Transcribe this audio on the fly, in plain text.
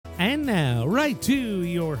And now, right to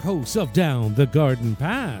your hosts of Down the Garden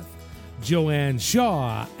Path, Joanne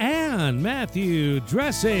Shaw and Matthew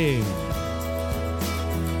Dressing.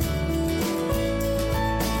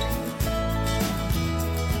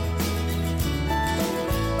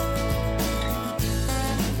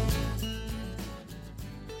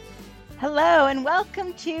 Hello and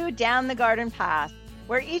welcome to Down the Garden Path,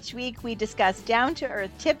 where each week we discuss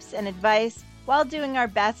down-to-earth tips and advice while doing our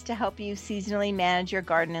best to help you seasonally manage your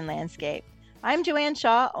garden and landscape. I'm Joanne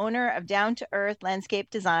Shaw, owner of Down to Earth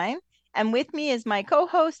Landscape Design, and with me is my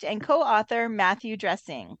co-host and co-author, Matthew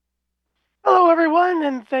Dressing. Hello, everyone,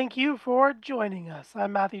 and thank you for joining us.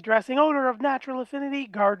 I'm Matthew Dressing, owner of Natural Affinity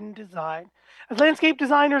Garden Design. As landscape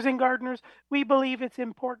designers and gardeners, we believe it's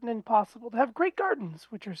important and possible to have great gardens,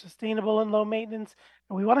 which are sustainable and low maintenance,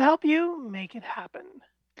 and we want to help you make it happen.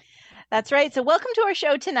 That's right. So welcome to our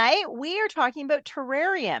show tonight. We are talking about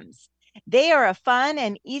terrariums. They are a fun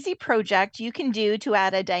and easy project you can do to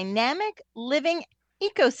add a dynamic living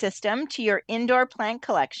ecosystem to your indoor plant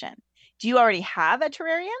collection. Do you already have a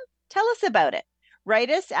terrarium? Tell us about it. Write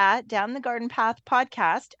us at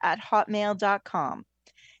downthegardenpathpodcast@hotmail.com.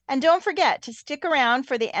 And don't forget to stick around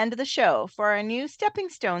for the end of the show for our new Stepping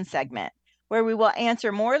Stone segment, where we will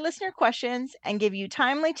answer more listener questions and give you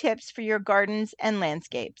timely tips for your gardens and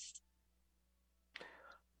landscapes.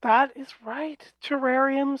 That is right.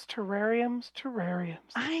 Terrariums, terrariums, terrariums.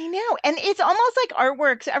 I know. And it's almost like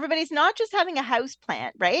artwork. So everybody's not just having a house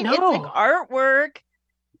plant, right? No. It's like artwork.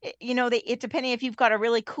 You know, it depending if you've got a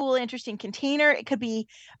really cool, interesting container, it could be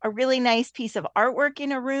a really nice piece of artwork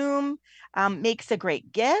in a room. Makes a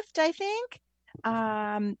great gift, I think.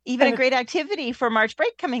 Even a great activity for March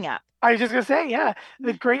break coming up. I was just going to say, yeah,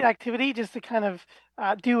 the great activity just to kind of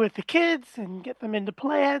do with the kids and get them into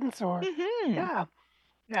plants or,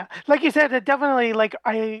 Yeah, like you said, it definitely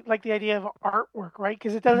I like the idea of artwork, right?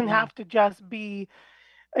 Because it doesn't have to just be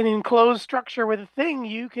an enclosed structure with a thing.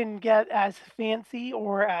 You can get as fancy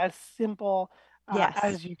or as simple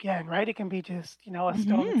as you can, right? It can be just a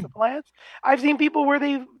stone and some plants. I've seen people where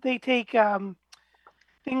they take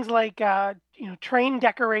things like train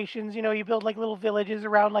decorations. You build like little villages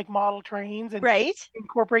around like model trains and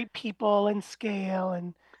incorporate people and scale,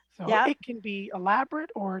 and so it can be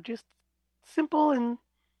elaborate or just simple and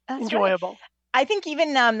enjoyable. Right. I think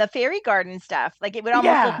even the fairy garden stuff, like it would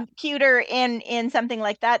almost look cuter in something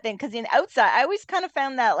like that than because in outside, I always kind of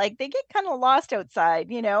found that like they get kind of lost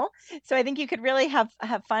outside, So I think you could really have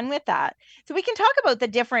fun with that. So we can talk about the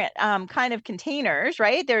different kind of containers,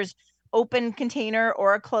 right? There's open container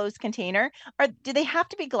or a closed container. Do they have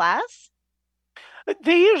to be glass?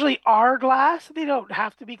 They usually are glass. They don't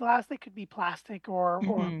have to be glass. They could be plastic or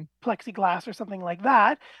plexiglass or something like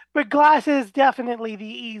that. But glass is definitely the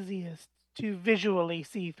easiest to visually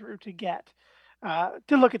see through to get, to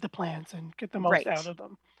look at the plants and get the most out of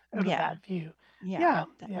them, out of that view. Yeah.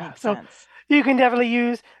 That makes so sense. You can definitely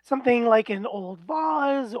use something like an old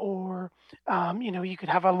vase or, you could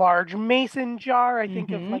have a large mason jar. I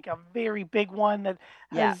think of like a very big one that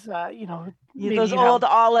has, those old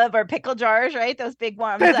olive or pickle jars, right? Those big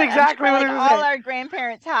ones. That's exactly what all our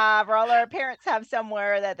grandparents have, or all our parents have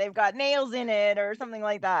somewhere that they've got nails in it or something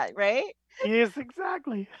like that, right? Yes,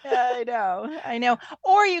 exactly. I know.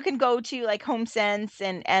 Or you can go to like HomeSense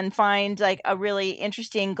and find like a really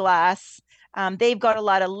interesting glass. They've got a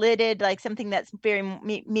lot of lidded, like something that's very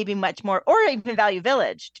maybe much more, or even Value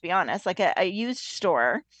Village, to be honest, like a used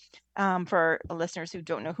store. For listeners who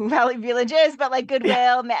don't know who Value Village is, but like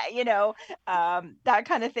Goodwill, that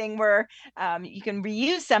kind of thing where you can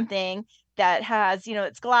reuse something that has,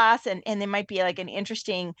 it's glass and there might be like an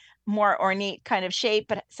interesting, more ornate kind of shape,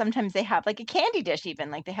 but sometimes they have like a candy dish, even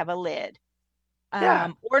like they have a lid.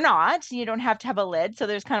 Or not. You don't have to have a lid. So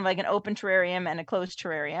there's kind of like an open terrarium and a closed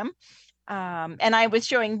terrarium. And I was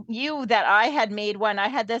showing you that I had made one. I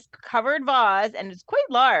had this covered vase and it's quite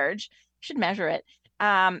large. Should measure it.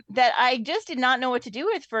 That I just did not know what to do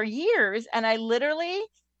with for years. And I literally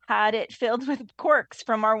had it filled with corks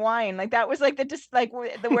from our wine. Like that was like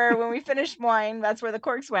where when we finished wine, that's where the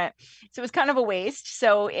corks went. So it was kind of a waste.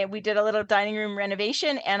 So we did a little dining room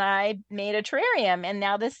renovation and I made a terrarium. And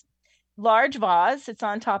now this large vase sits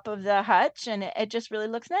on top of the hutch and it just really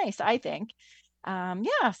looks nice, I think.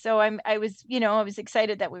 So I was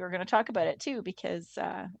excited that we were going to talk about it too, because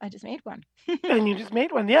I just made one. And you just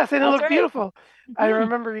made one. Yes, and it looked beautiful. I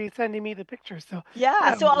remember you sending me the pictures. So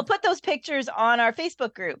so I'll put those pictures on our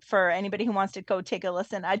Facebook group for anybody who wants to go take a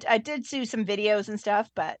listen. I did do some videos and stuff,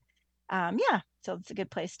 but so it's a good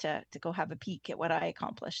place to go have a peek at what I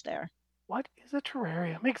accomplished there. what is a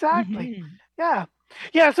terrarium? Exactly. Mhm. Yeah.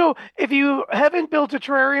 Yeah, so if you haven't built a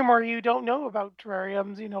terrarium or you don't know about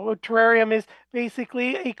terrariums, a terrarium is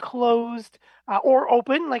basically a closed or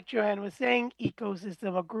open, like Joanne was saying,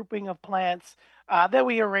 ecosystem, a grouping of plants that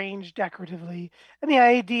we arrange decoratively. And the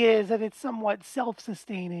idea is that it's somewhat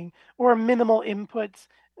self-sustaining or minimal inputs.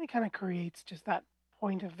 And it kind of creates just that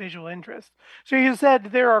point of visual interest. So you said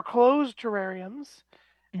there are closed terrariums.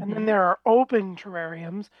 And then Mhm. there are open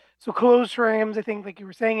terrariums. So closed terrariums, I think, like you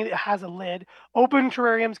were saying, it has a lid. Open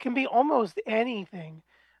terrariums can be almost anything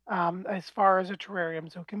as far as a terrarium.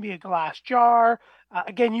 So it can be a glass jar.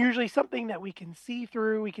 Again, usually something that we can see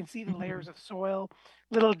through. We can see the layers Mhm. of soil,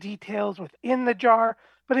 little details within the jar,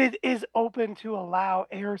 but it is open to allow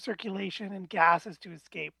air circulation and gases to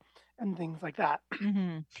escape and things like that.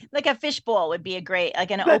 Mhm. Like a fishbowl would be a great, like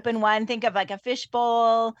an That's open one. Think of like a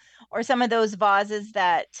fishbowl or some of those vases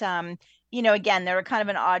that, again, they're kind of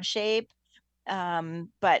an odd shape.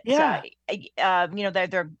 But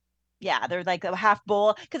yeah, they're like a half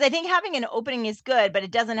bowl. Because I think having an opening is good, but it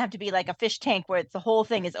doesn't have to be like a fish tank where it's the whole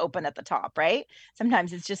thing is open at the top, right?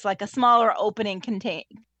 Sometimes it's just like a smaller opening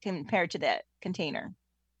compared to the container.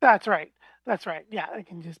 that's right. That's right. Yeah, it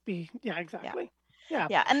can just be, yeah, Yeah. exactly. Yeah.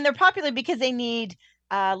 Yeah. And they're popular because they need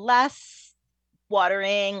less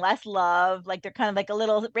watering, less love. Like they're kind of like a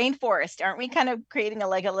little rainforest. Aren't we kind of creating a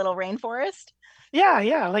little rainforest? Yeah,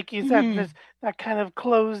 yeah. Like you said, there's Hmm. that kind of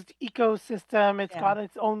closed ecosystem. It's Yeah. got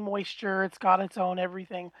its own moisture, it's got its own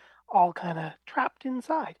everything all kind of trapped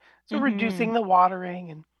inside. So Hmm. reducing the watering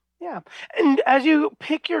and yeah. And as you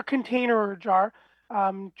pick your container or jar,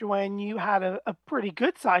 Joanne, you had a pretty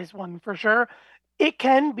good sized one for sure. It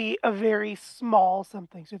can be a very small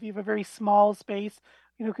something. So if you have a very small space,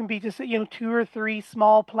 it can be just, two or three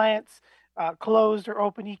small plants, closed or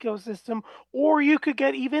open ecosystem, or you could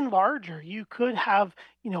get even larger. You could have,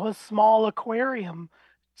 a small aquarium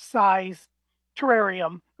size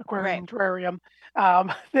Right. terrarium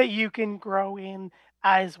that you can grow in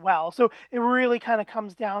as well. So it really kind of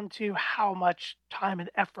comes down to how much time and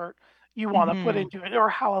effort you want to put Hmm. into it or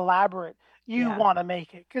how elaborate you Yeah. want to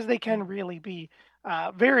make it because they can really be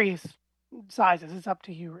various sizes. It's up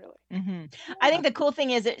to you, really. Hmm. I Yeah. think the cool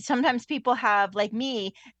thing is that sometimes people have, like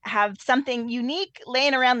me, have something unique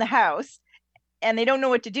laying around the house and they don't know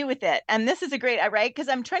what to do with it. And this is a great, right? Because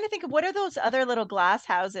I'm trying to think of what are those other little glass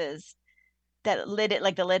houses that lid it,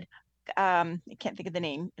 like the lid. I can't think of the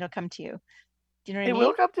name. It'll come to you. Do you know what I It will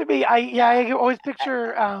mean? come to me. I always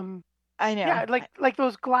picture I know. yeah, like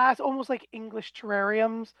those glass, almost like English terrariums.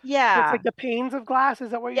 Where it's Yeah. like the panes of glass.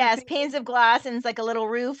 Is that what you're Yes, thinking? panes of glass and it's like a little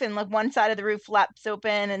roof and like one side of the roof flaps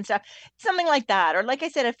open and stuff. Something like that. Or like I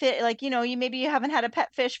said, a fit like, you maybe you haven't had a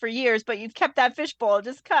pet fish for years, but you've kept that fish bowl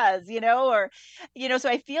just cause, or so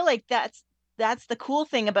I feel like that's the cool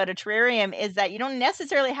thing about a terrarium is that you don't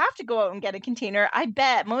necessarily have to go out and get a container. I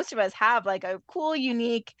bet most of us have like a cool,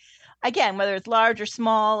 unique, again, whether it's large or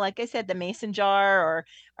small, like I said, the mason jar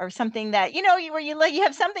or something that where you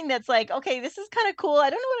have something that's like, okay, this is kind of cool. I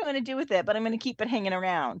don't know what I'm going to do with it, but I'm going to keep it hanging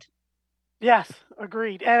around. Yes,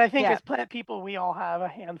 agreed. And I think Yeah. as plant people, we all have a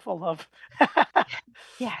handful of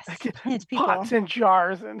Yes. like Plants people. pots and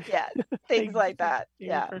jars and Yeah. Things things like to that. do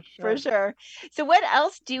Yeah, for for sure. sure. So what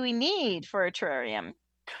else do we need for a terrarium?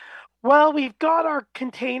 Well, we've got our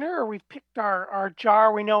container, or we've picked our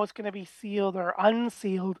jar. We know it's going to be sealed or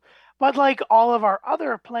unsealed. But like all of our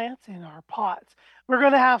other plants in our pots, we're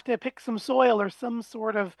going to have to pick some soil or some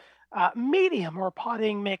sort of medium or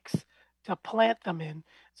potting mix to plant them in.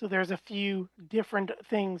 So there's a few different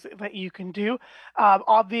things that you can do.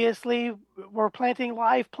 Obviously, we're planting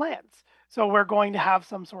live plants. So we're going to have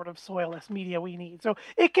some sort of soilless media we need. So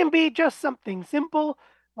it can be just something simple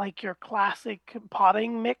like your classic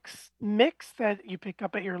potting mix that you pick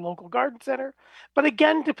up at your local garden center. But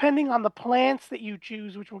again, depending on the plants that you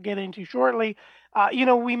choose, which we'll get into shortly,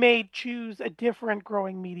 we may choose a different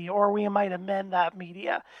growing media, or we might amend that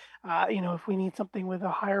media. If we need something with a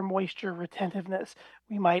higher moisture retentiveness,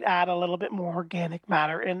 we might add a little bit more organic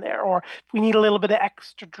matter in there. Or if we need a little bit of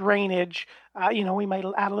extra drainage, we might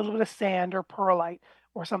add a little bit of sand or perlite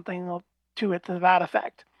or something to it to that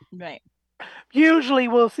effect. Right. Usually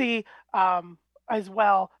we'll see as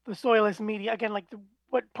well the soilless media again, like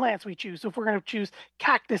what plants we choose. So if we're going to choose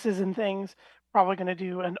cactuses and things, probably going to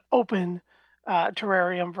do an open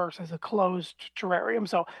terrarium versus a closed terrarium.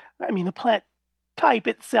 So I mean, the plant type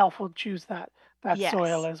itself will choose that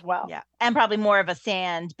soil Yes. as well. Yeah. And probably more of a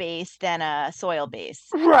sand base than a soil base.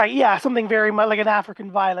 Right, yeah, something very much like an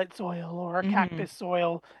African violet soil or a Hmm. cactus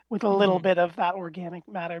soil with a little Hmm. bit of that organic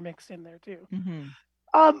matter mixed in there too. Hmm.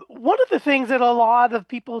 One of the things that a lot of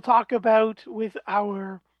people talk about with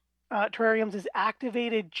our terrariums is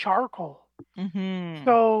activated charcoal. Mm-hmm.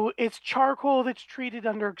 So it's charcoal that's treated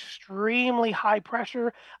under extremely high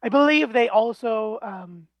pressure. I believe they also,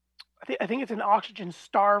 I think it's an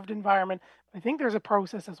oxygen-starved environment. I think there's a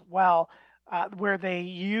process as well where they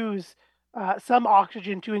use some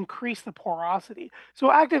oxygen to increase the porosity.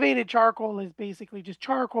 So activated charcoal is basically just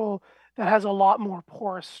charcoal that has a lot more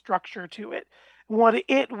porous structure to it. What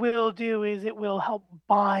it will do is it will help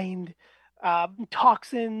bind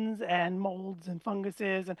toxins and molds and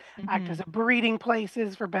funguses and act as Mm-hmm. a breeding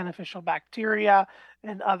places for beneficial bacteria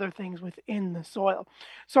and other things within the soil.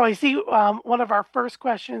 So I see one of our first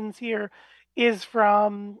questions here is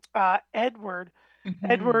from Edward.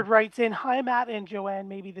 Mm-hmm. Edward writes in, "Hi, Matt and Joanne.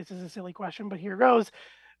 Maybe this is a silly question, but here goes.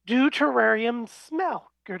 Do terrariums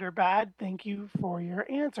smell? Good or bad? Thank you for your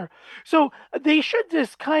answer." So they should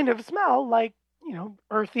just kind of smell like,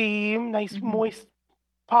 earthy, nice, Mm-hmm. moist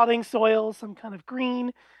potting soil, some kind of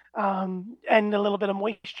green, and a little bit of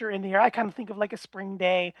moisture in the air. I kind of think of like a spring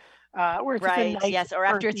day where it's just a Right. nice, Yes. Or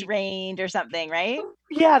after it's earthy, rained or something, right?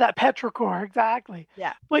 yeah, that petrichor, exactly.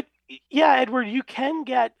 Yeah. But yeah, Edward, you can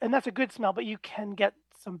get, and that's a good smell, but you can get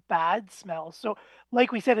some bad smells. So,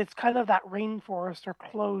 like we said, it's kind of that rainforest or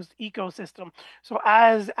closed ecosystem. So,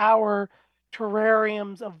 as our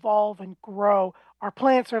terrariums evolve and grow, our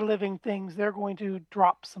plants are living things. They're going to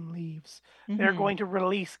drop some leaves. They're Mm-hmm. going to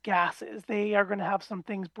release gases. They are going to have some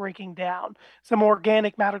things breaking down. Some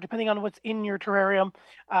organic matter, depending on what's in your terrarium,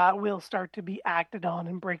 will start to be acted on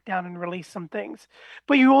and break down and release some things.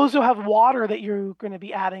 But you also have water that you're going to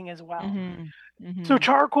be adding as well. Mm-hmm. So Mm-hmm.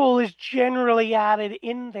 charcoal is generally added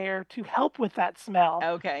in there to help with that smell.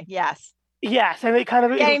 Okay. Yes. Yes, and it kind of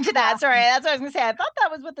it'll Getting to that. trap. Sorry, that's what I was gonna say. I thought that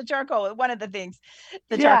was what the charcoal, one of the things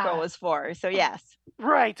the charcoal Yeah, was for. So yes.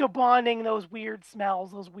 right. So bonding those weird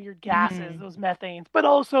smells, those weird gases, Mm-hmm. those methanes, but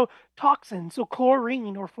also toxins. So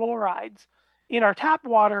chlorine or fluorides in our tap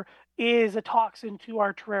water is a toxin to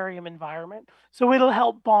our terrarium environment. So it'll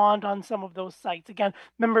help bond on some of those sites. Again,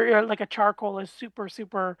 remember, like a charcoal is super,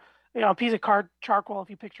 super, a piece of charcoal, if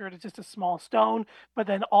you picture it, it's just a small stone, but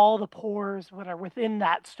then all the pores that are within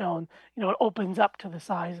that stone, it opens up to the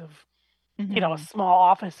size of, a Mm-hmm. small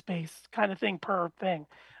office space kind of thing per thing.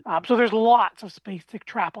 So there's lots of space to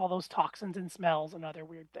trap all those toxins and smells and other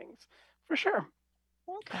weird things, for sure.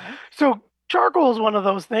 Okay. So charcoal is one of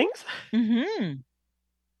those things. Mm-hmm.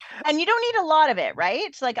 And you don't need a lot of it,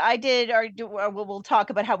 right? Like I did, or we'll talk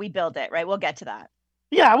about how we build it, right? We'll get to that.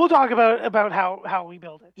 Yeah, we'll talk about how we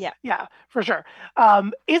build it. Yeah. Yeah, for sure.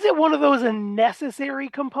 Is it one of those necessary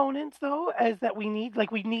components though, as that we need?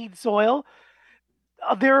 Like we need soil.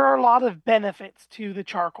 There are a lot of benefits to the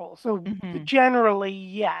charcoal. So Mm-hmm. generally,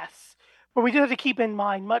 yes. But we do have to keep in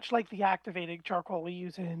mind, much like the activated charcoal we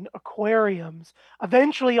use in aquariums,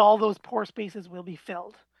 eventually all those pore spaces will be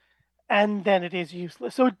filled and then it is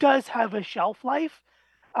useless. So it does have a shelf life.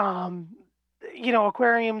 Um,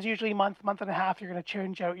 aquariums usually month and a half, you're going to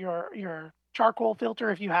change out your charcoal filter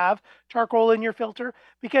if you have charcoal in your filter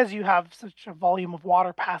because you have such a volume of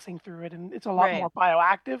water passing through it and it's a lot Right. more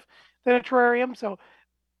bioactive than a terrarium. So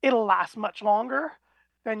it'll last much longer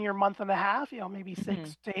than your month and a half, maybe Mm-hmm.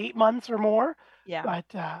 6 to 8 months or more. Yeah.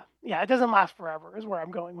 But yeah, it doesn't last forever, is where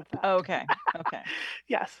I'm going with that. Okay. Okay.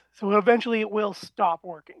 Yes. So eventually it will stop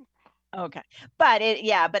working. Okay. But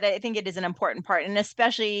I think it is an important part. And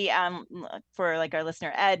especially for like our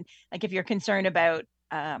listener, Ed, like if you're concerned about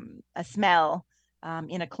a smell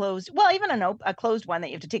in a closed, well, even a closed one that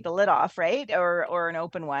you have to take the lid off, right? Or an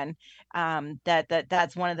open one,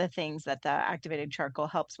 that's one of the things that the activated charcoal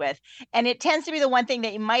helps with. And it tends to be the one thing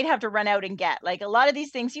that you might have to run out and get. Like a lot of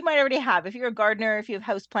these things you might already have. If you're a gardener, if you have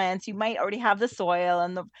house plants, you might already have the soil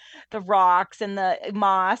and the rocks and the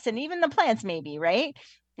moss and even the plants maybe, right?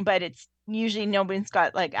 But it's usually nobody's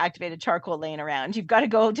got like activated charcoal laying around. You've got to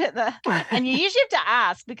go to and you usually have to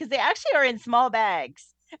ask because they actually are in small bags.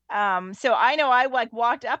 So I know I like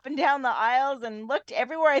walked up and down the aisles and looked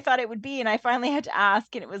everywhere I thought it would be, and I finally had to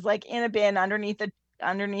ask, and it was like in a bin underneath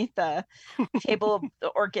the table the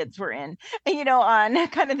orchids were in, on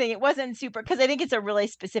kind of thing. It wasn't super because I think it's a really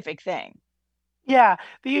specific thing. Yeah,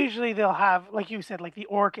 they'll have, like you said, like the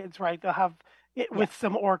orchids, right? They'll have it Yeah. with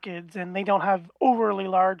some orchids, and they don't have overly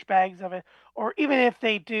large bags of it. Or even if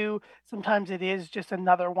they do, sometimes it is just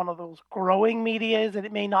another one of those growing medias, and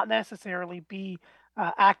it may not necessarily be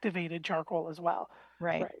activated charcoal as well.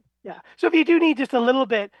 Right. Right. Yeah. So if you do need just a little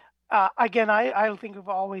bit, again, I think of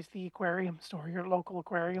always the aquarium store, your local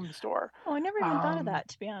aquarium store. Oh, I never even thought of that,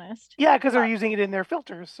 to be honest. Yeah, because they're using it in their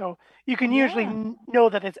filters, so you can usually know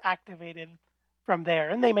that it's activated from there.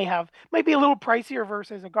 And they might be a little pricier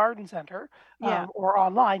versus a garden center Yeah. or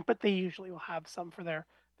online, but they usually will have some for their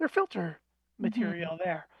filter material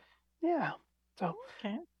there. Yeah. So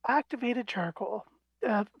activated charcoal,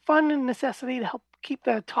 fun necessity to help keep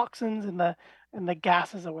the toxins and the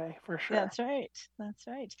gases away, for sure. That's right. That's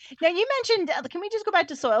right. Now you mentioned, can we just go back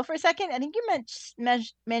to soil for a second? I think you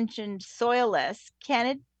mentioned soilless. Can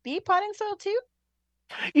it be potting soil too?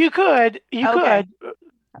 You could.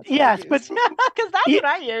 Yes, but because that's what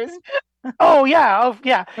I use. Oh yeah.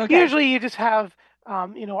 Okay. Usually you just have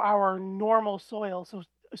our normal soil. So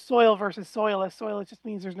soil versus soilless. Soilless just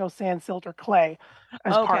means there's no sand, silt, or clay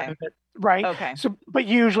as part of it, right? Okay. So, but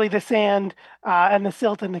usually the sand and the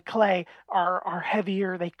silt and the clay are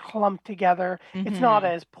heavier. They clump together. It's not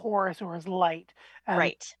as porous or as light.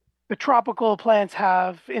 Right. The tropical plants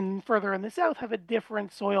further in the south have a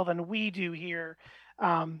different soil than we do here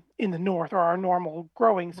in the north, or our normal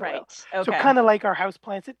growing soil. Right. Okay. So kind of like our house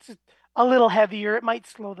plants, it's a little heavier. It might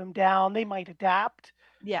slow them down. They might adapt.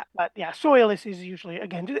 Yeah. But yeah, soilless is usually,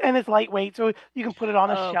 again, and it's lightweight, so you can put it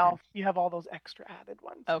on a shelf. You have all those extra added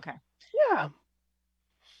ones. Okay. Yeah.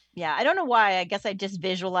 Yeah, I don't know why. I guess I just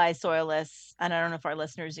visualize soilless, and I don't know if our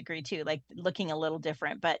listeners agree too, like looking a little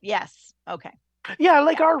different, but yes. Okay. Yeah,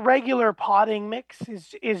 like our regular potting mix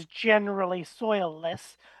is generally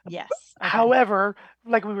soilless. Yes. Okay. However,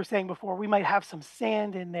 like we were saying before, we might have some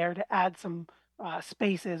sand in there to add some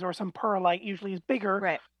spaces, or some perlite usually is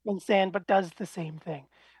bigger than sand, but does the same thing.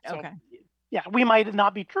 So, yeah, we might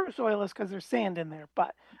not be true soilless because there's sand in there,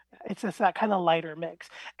 but it's just that kind of lighter mix.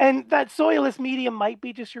 And that soilless medium might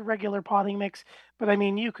be just your regular potting mix, but I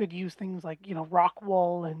mean, you could use things like, rock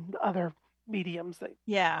wool and other mediums, like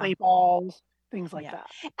clay balls, things like that.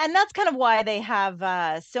 And that's kind of why they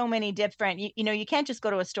have so many different, you can't just go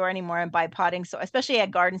to a store anymore and buy potting soil, especially at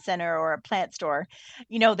garden center or a plant store.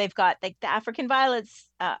 They've got like the African violets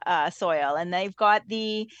soil, and they've got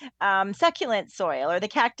the succulent soil or the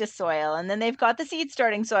cactus soil, and then they've got the seed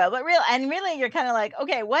starting soil. But really you're kind of like,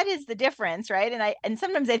 okay, what is the difference, right? And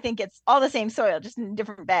sometimes I think it's all the same soil, just in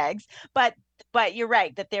different bags. But you're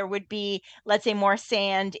right that there would be, let's say, more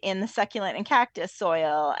sand in the succulent and cactus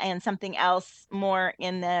soil, and something else more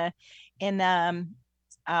in the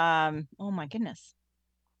oh my goodness,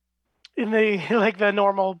 in the like the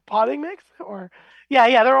normal potting mix, or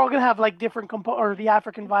they're all gonna have like different or the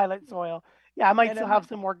African violet soil. Yeah, I might still have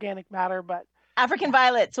some organic matter, but African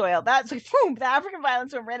violet soil. That's the African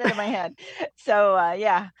violet soil right out of my head. So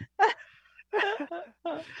yeah.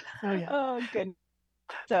 Oh goodness.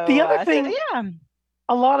 So the other thing,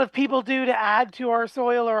 a lot of people do to add to our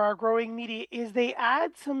soil or our growing media is they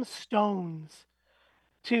add some stones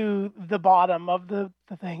to the bottom of the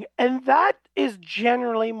thing. And that is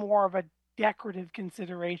generally more of a decorative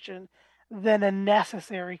consideration than a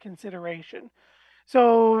necessary consideration.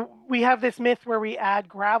 So we have this myth where we add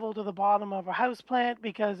gravel to the bottom of a houseplant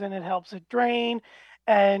because then it helps it drain.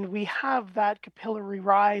 And we have that capillary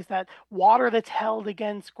rise, that water that's held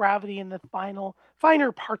against gravity in the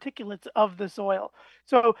finer particulates of the soil.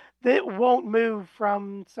 So it won't move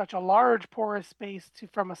from such a large porous space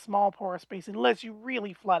from a small porous space unless you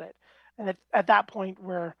really flood it. And at that point,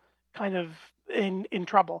 we're kind of in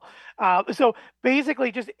trouble. So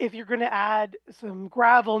basically, just if you're going to add some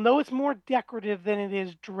gravel, know it's more decorative than it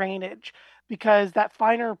is drainage, because that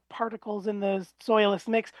finer particles in the soilless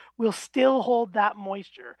mix will still hold that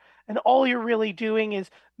moisture. And all you're really doing is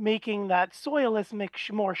making that soilless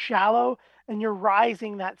mix more shallow, and you're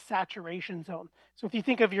rising that saturation zone. So if you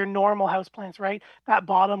think of your normal houseplants, right, that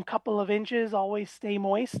bottom couple of inches always stay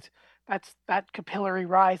moist. That's that capillary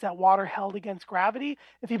rise, that water held against gravity.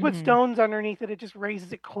 If you put stones underneath it, it just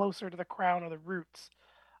raises it closer to the crown or the roots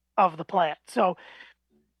of the plant. So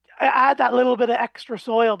add that little bit of extra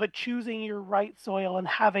soil, but choosing your right soil and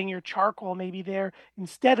having your charcoal maybe there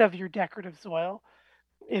instead of your decorative soil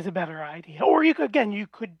is a better idea. Or you could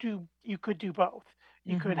do both.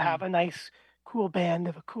 You could have a nice cool band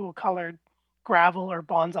of a cool colored gravel or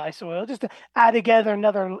bonsai soil just to add together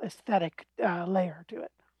another aesthetic layer to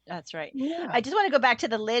it. That's right. Yeah. I just want to go back to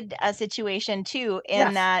the lid situation too,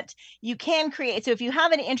 in that you can create. So if you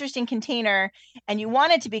have an interesting container and you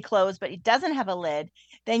want it to be closed, but it doesn't have a lid,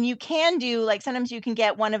 then you can do, like, sometimes you can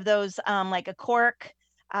get one of those, like a cork,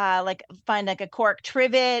 find like a cork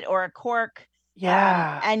trivet or a cork.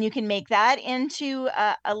 Yeah. And you can make that into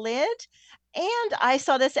a lid. And I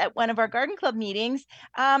saw this at one of our garden club meetings.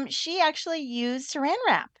 She actually used saran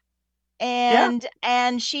wrap.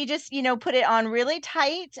 And she just, put it on really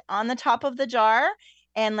tight on the top of the jar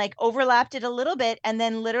and like overlapped it a little bit, and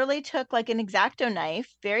then literally took like an X-Acto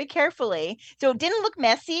knife very carefully. So it didn't look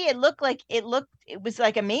messy. It it was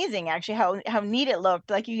like amazing actually how neat it looked.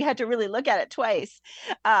 Like you had to really look at it twice.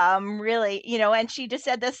 Really, and she just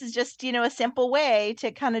said this is just, a simple way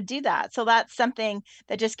to kind of do that. So that's something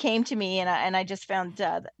that just came to me, and I just found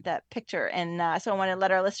that picture, and so I want to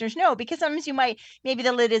let our listeners know, because sometimes maybe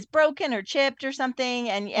the lid is broken or chipped or something,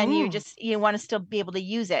 and you want to still be able to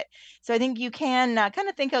use it. So I think you can kind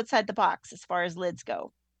of think outside the box as far as lids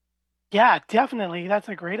go. Yeah, definitely. That's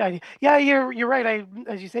a great idea. Yeah, you're right.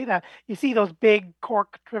 As you say that, you see those big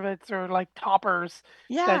cork trivets or like toppers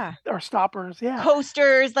that Yeah. are stoppers. Yeah.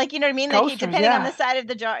 Coasters, like, you know what I mean? Like, Coasters, depending on the yeah. side of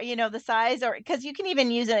the jar, the size, or because you can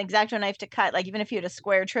even use an X-Acto knife to cut, like, even if you had a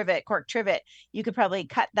square trivet, cork trivet, you could probably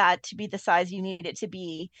cut that to be the size you need it to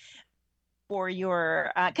be for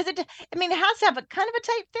your, because it has to have a kind of a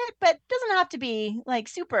tight fit, but doesn't have to be like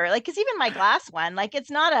super, like, because even my glass one, like,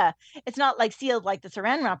 it's not like sealed like the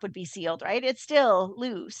saran wrap would be sealed, right? It's still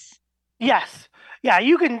loose. Yes. Yeah,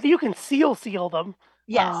 you can seal them,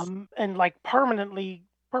 Yes. and like permanently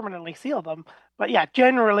seal them. But yeah,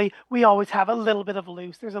 generally we always have a little bit of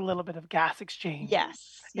loose. There's a little bit of gas exchange.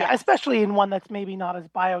 Yes. Yeah, Yes. especially in one that's maybe not as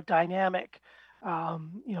biodynamic.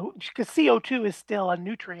 Because CO2 is still a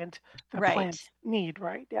nutrient that Right. plants need,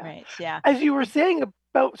 right? Yeah. Right. Yeah. As you were saying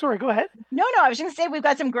about, sorry, go ahead. No, I was going to say we've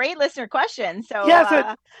got some great listener questions. So Yeah,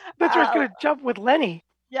 so that's where I was going to jump with Lenny.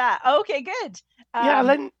 yeah. Okay, good.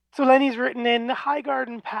 Yeah, so Lenny's written in, "Hi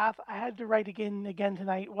Garden Path. I had to write again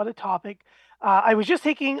tonight. What a topic. I was just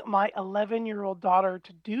taking my 11-year-old daughter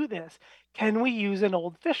to do this. Can we use an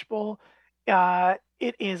old fishbowl?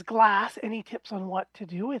 It is glass. Any tips on what to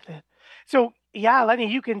do with it?" So yeah,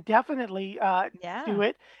 Lenny, you can definitely do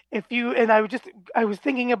it. I was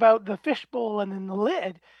thinking about the fishbowl and then the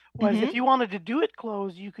lid. If you wanted to do it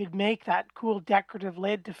closed, you could make that cool decorative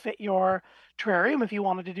lid to fit your terrarium if you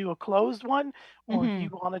wanted to do a closed one, or if you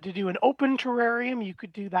wanted to do an open terrarium, you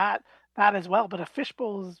could do that as well. But a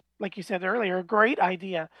fishbowl is, like you said earlier, a great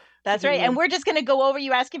idea. That's right. And we're just going to go over,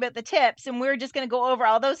 you asking about the tips, and we're just going to go over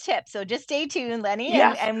all those tips. So just stay tuned, Lenny,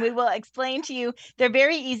 Yes. and we will explain to you. They're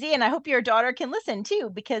very easy, and I hope your daughter can listen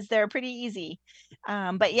too, because they're pretty easy.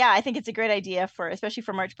 But yeah, I think it's a great idea especially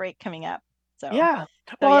for March break coming up. So yeah.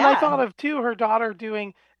 Well, and I thought of too, her daughter doing,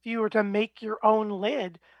 if you were to make your own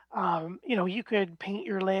lid, you could paint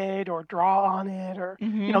your lid or draw on it, or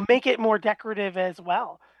make it more decorative as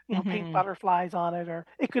well. Paint butterflies on it, or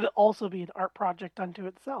it could also be an art project unto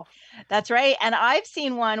itself. That's right. And I've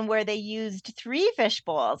seen one where they used 3 fish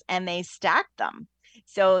bowls and they stacked them.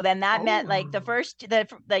 So then that meant like the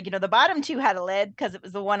bottom 2 had a lid because it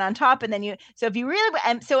was the one on top, and then so if you really,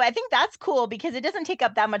 and so I think that's cool because it doesn't take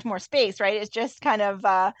up that much more space, right? It's just kind of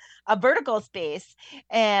a vertical space,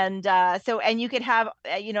 and and you could have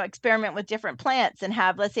experiment with different plants and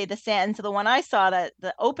have, let's say, the sand. So the one I saw, that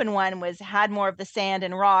the open one had more of the sand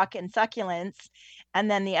and rock and succulents, and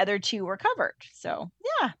then the other 2 were covered. So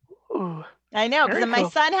yeah. Ooh. I know, because my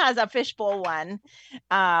son has a fishbowl one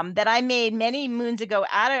that I made many moons ago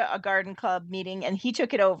at a garden club meeting, and he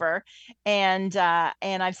took it over, and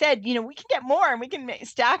I've said, we can get more and we can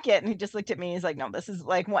stack it, and he just looked at me. He's like, no, this is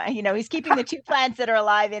like one. He's keeping the 2 plants that are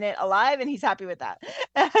alive in it alive, and he's happy with that.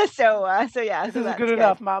 So yeah, this is good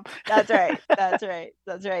enough, Mom. That's right. That's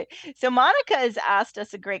right. So Monica has asked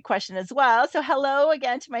us a great question as well. So hello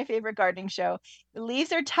again to my favorite gardening show. The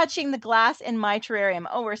leaves are touching the glass in my terrarium.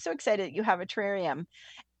 Oh, we're so excited that you have a terrarium.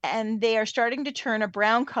 And they are starting to turn a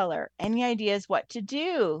brown color. Any ideas what to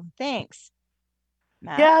do? Thanks,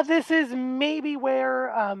 Matt. Yeah, this is maybe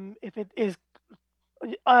where, if it is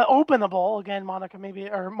openable, again, Monica, maybe,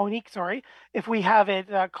 or Monique, sorry, if we have it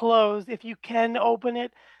closed, if you can open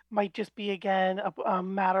it, might just be, again, a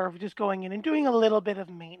matter of just going in and doing a little bit of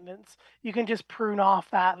maintenance. You can just prune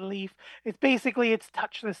off that leaf. It's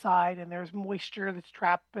touched the side, and there's moisture that's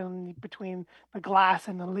trapped in between the glass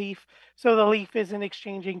and the leaf. So the leaf isn't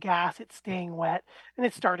exchanging gas, it's staying wet, and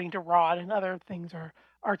it's starting to rot, and other things are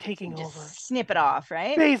taking over. Snip it off,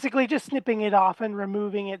 right? Basically, just snipping it off and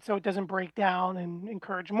removing it so it doesn't break down and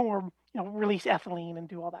encourage more, release ethylene and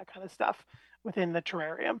do all that kind of stuff within the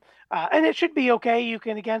terrarium. And it should be okay. You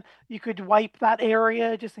could wipe that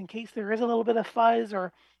area just in case there is a little bit of fuzz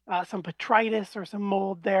or some botrytis or some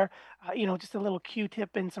mold there. Just a little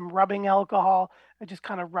Q-tip and some rubbing alcohol, and just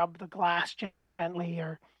kind of rub the glass gently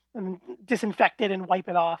and disinfect it and wipe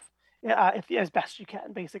it off. If as best you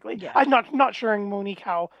can, basically. Yeah. I'm not sure, Monique,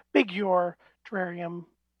 how big your terrarium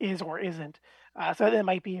is or isn't, so that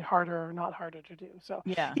might be harder or not harder to do. So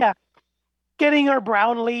yeah, getting our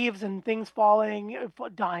brown leaves and things falling,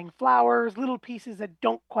 dying flowers, little pieces that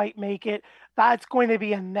don't quite make it, that's going to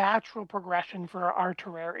be a natural progression for our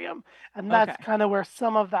terrarium, and that's kind of where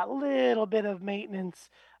some of that little bit of maintenance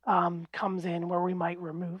comes in where we might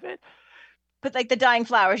remove it. But like the dying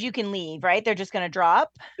flowers, you can leave, right? They're just going to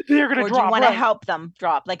drop. They're going to drop. Or do you want to help them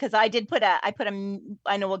drop? Like, because I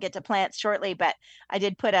know we'll get to plants shortly, but I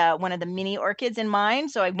did put one of the mini orchids in mine.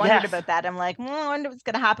 So I wondered about that. I'm like, I wonder what's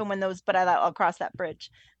going to happen when those, but I'll cross that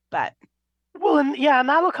bridge. But. Well, and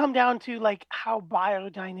that'll come down to like how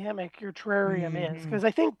biodynamic your terrarium is. Because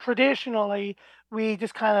I think traditionally we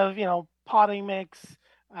just kind of, potting mix,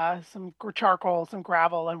 some charcoal, some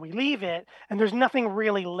gravel, and we leave it, and there's nothing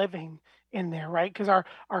really living in there, right? Because our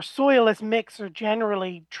soilless mix are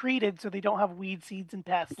generally treated so they don't have weed seeds and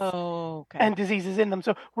pests and diseases in them.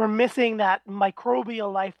 So we're missing that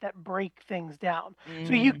microbial life that break things down.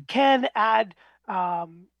 So you can add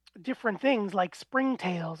different things like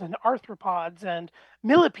springtails and arthropods and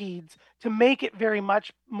millipedes to make it very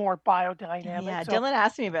much more biodynamic. Yeah, so, Dylan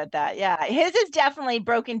asked me about that. Yeah, his is definitely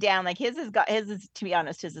broken down. Like his is, to be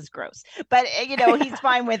honest, his is gross, but he's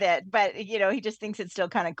fine with it. But he just thinks it's still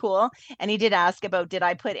kind of cool. And he did ask about, did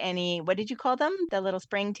I put any? What did you call them? The little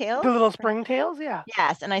springtails. The little springtails, yeah.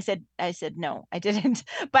 Yes, and I said no, I didn't.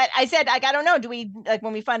 But I said, I don't know. Do we, like,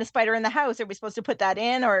 when we find a spider in the house, are we supposed to put that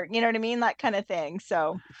in, or you know what I mean, that kind of thing?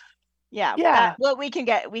 So. Yeah. Well, we can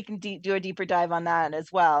do a deeper dive on that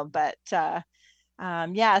as well. But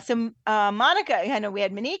So Monica, I know we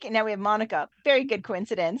had Monique and now we have Monica. Very good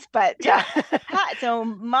coincidence. But Pat, so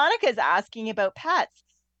Monica's asking about pets.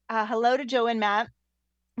 Hello to Joe and Matt.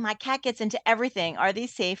 My cat gets into everything. Are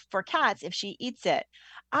these safe for cats if she eats it?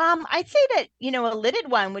 I'd say that, a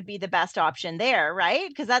lidded one would be the best option there, right?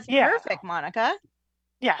 Because that's perfect, Monica.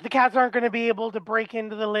 Yeah, the cats aren't going to be able to break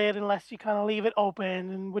into the lid unless you kind of leave it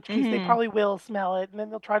open, in which case they probably will smell it, and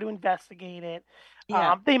then they'll try to investigate it.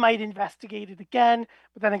 Yeah. They might investigate it again,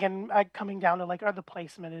 but then again, coming down to like, the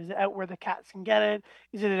placement. Is it out where the cats can get it?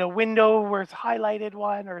 Is it a window where it's a highlighted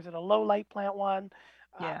one, or is it a low light plant one?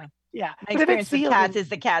 Yeah. My experience with cats is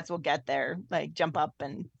the cats will get there, like jump up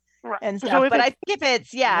and stuff. So but I think if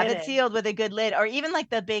it's sealed with a good lid, or even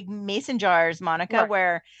like the big mason jars, Monica,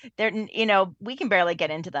 where they're, we can barely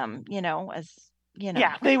get into them,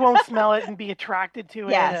 Yeah, they won't smell it and be attracted to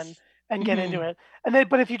it and get into it. And then,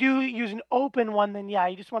 but if you do use an open one, then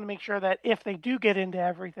you just want to make sure that if they do get into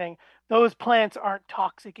everything, those plants aren't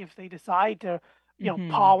toxic if they decide to,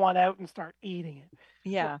 paw one out and start eating it.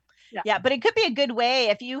 Yeah. But it could be a good way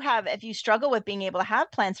if you struggle with being able to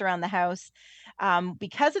have plants around the house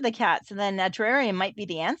because of the cats, and then a terrarium might be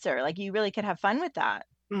the answer. Like you really could have fun with that.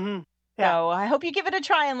 So I hope you give it a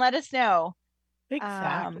try and let us know.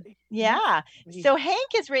 Exactly. So Hank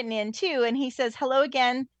is written in too, and he says, hello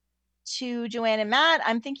again to Joanne and Matt.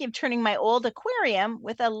 I'm thinking of turning my old aquarium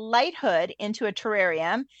with a light hood into a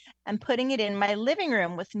terrarium and putting it in my living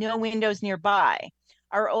room with no windows nearby.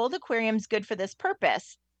 Our old aquarium's good for this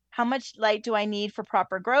purpose. How much light do I need for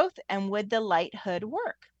proper growth, and would the light hood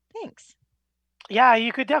work? Thanks. Yeah,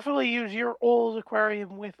 you could definitely use your old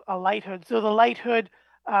aquarium with a light hood. So the light hood,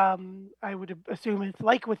 I would assume it's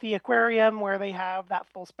like with the aquarium where they have that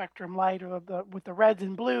full spectrum light, or with the reds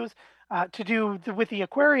and blues, to do with the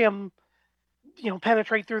aquarium,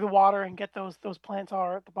 penetrate through the water and get those plants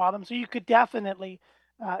are at the bottom. So you could definitely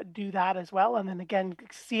do that as well, and then again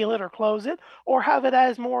seal it or close it, or have it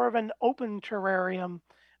as more of an open terrarium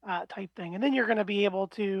type thing, and then you're going to be able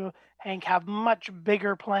to, Hank, have much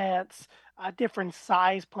bigger plants, different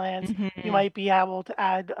size plants. You might be able to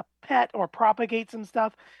add a pet or propagate some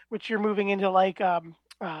stuff, which you're moving into like a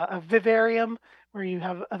vivarium where you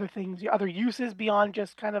have other things, other uses beyond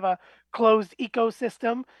just kind of a closed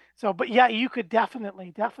ecosystem. So, but yeah, you could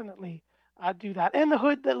definitely do that. And the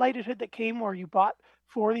hood, the lighted hood that came where you bought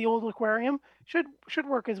for the old aquarium should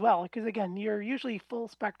work as well, because again, you're usually full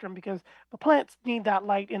spectrum because the plants need that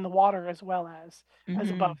light in the water as well as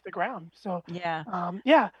above the ground. So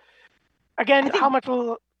again, how much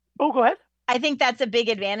will go ahead. I think that's a big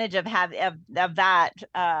advantage of that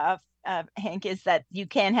Hank, is that you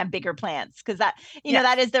can have bigger plants, because that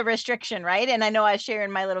that is the restriction, right? And I know I was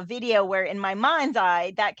sharing my little video where in my mind's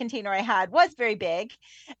eye that container I had was very big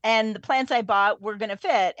and the plants I bought were going to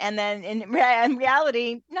fit, and then in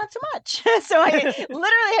reality not so much. So I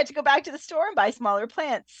literally had to go back to the store and buy smaller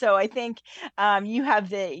plants. So I think you have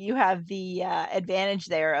the advantage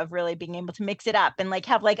there of really being able to mix it up and like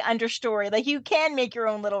have like understory, like you can make your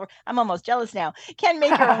own little, I'm almost jealous now, can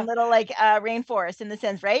make your own little like rainforest in the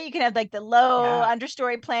sense, right? You can have like the low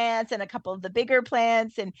understory plants and a couple of the bigger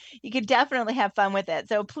plants, and you could definitely have fun with it.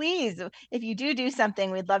 So please, if you do something,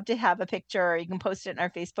 we'd love to have a picture, or you can post it in our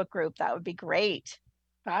Facebook group. That would be great.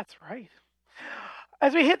 That's right.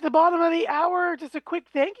 As we hit the bottom of the hour, just a quick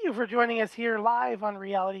thank you for joining us here live on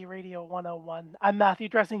Reality Radio 101. I'm Matthew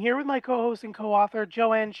Dressing here with my co-host and co-author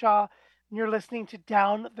Joanne Shaw, and you're listening to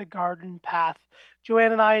Down the Garden Path.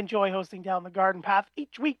 Joanne and I enjoy hosting Down the Garden Path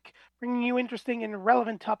each week, bringing you interesting and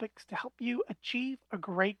relevant topics to help you achieve a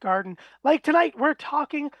great garden. Like tonight, we're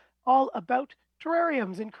talking all about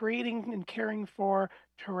terrariums and creating and caring for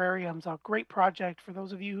terrariums, a great project for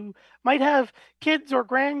those of you who might have kids or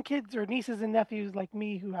grandkids or nieces and nephews like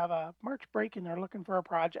me who have a March break and are looking for a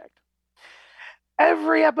project.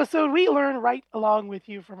 Every episode, we learn right along with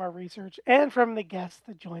you from our research and from the guests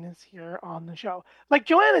that join us here on the show. Like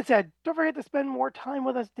Joanna said, don't forget to spend more time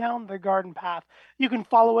with us down the garden path. You can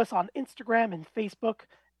follow us on Instagram and Facebook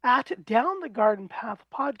at Down the Garden Path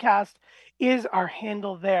Podcast is our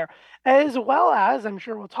handle there. As well as, I'm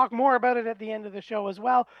sure we'll talk more about it at the end of the show as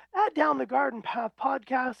well, at Down the Garden Path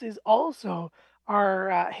Podcast is also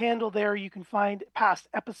our handle there. You can find past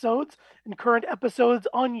episodes and current episodes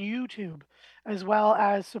on YouTube, as well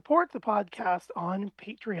as support the podcast on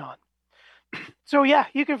Patreon. So yeah,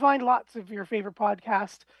 you can find lots of your favorite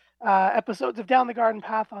podcast episodes of Down the Garden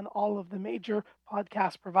Path on all of the major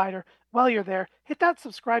podcast provider. While you're there, hit that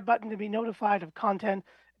subscribe button to be notified of content.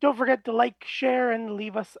 Don't forget to like, share, and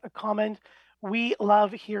leave us a comment. We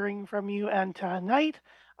love hearing from you. And tonight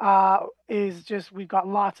we've got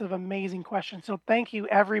lots of amazing questions. So thank you,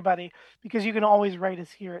 everybody, because you can always write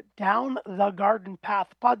us here at Down the Garden Path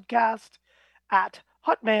Podcast at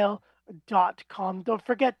hotmail.com. Don't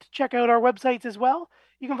forget to check out our websites as well.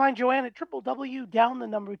 You can find Joanne at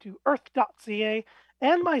www.earth.ca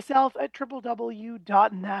and myself at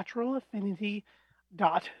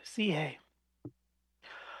www.naturalaffinity.ca.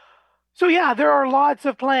 So yeah, there are lots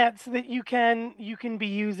of plants that you can be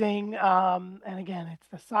using, and again, it's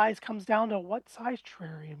the size comes down to what size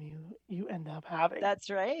terrarium you end up having.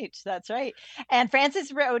 That's right. And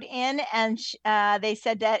Francis wrote in, and they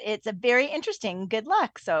said that it's a very interesting. Good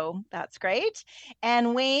luck. So that's great.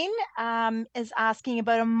 And Wayne is asking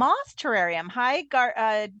about a moss terrarium. Hi,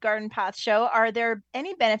 Garden Path Show. Are there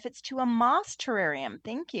any benefits to a moss terrarium?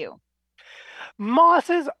 Thank you.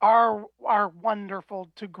 Mosses are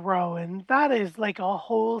wonderful to grow, and that is like a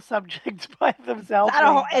whole subject by themselves.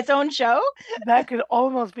 Its own show? That could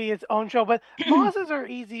almost be its own show. But mosses are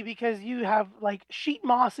easy because you have like sheet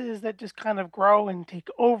mosses that just kind of grow and take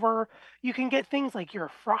over. You can get things like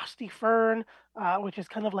your frosty fern, which is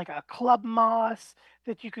kind of like a club moss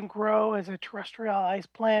that you can grow as a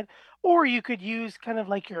terrestrialized plant, or you could use kind of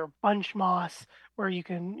like your bunch moss, where you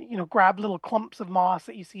can, grab little clumps of moss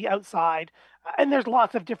that you see outside. And there's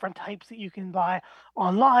lots of different types that you can buy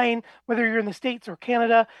online, whether you're in the States or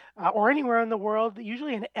Canada or anywhere in the world.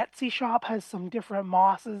 Usually an Etsy shop has some different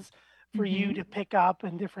mosses for you to pick up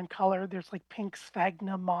in different color. There's like pink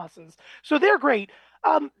sphagnum mosses. So they're great.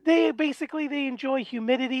 They enjoy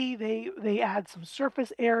humidity. They add some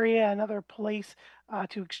surface area, another place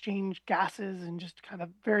to exchange gases, and just kind of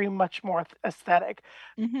very much more aesthetic.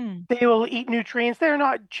 They will eat nutrients. They're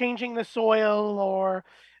not changing the soil or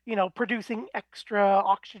producing extra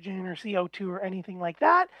oxygen or CO2 or anything like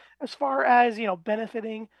that as far as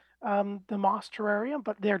benefiting the moss terrarium,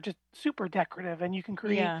 but they're just super decorative, and you can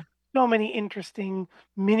create so many interesting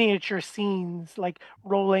miniature scenes like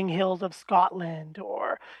rolling hills of Scotland,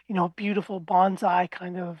 or beautiful bonsai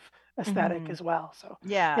kind of aesthetic as well. So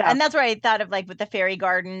and that's where I thought of, like, with the fairy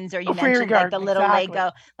gardens, or you mentioned like the little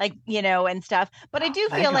Lego, like, and stuff. But I do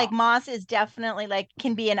feel like moss is definitely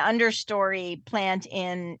can be an understory plant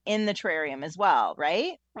in the terrarium as well,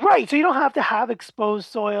 right? Right. So you don't have to have exposed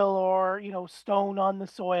soil or, stone on the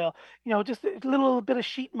soil, just a little bit of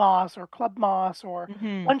sheet moss or club moss or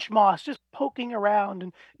bunch moss just poking around,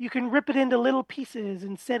 and you can rip it into little pieces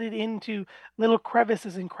and set it into little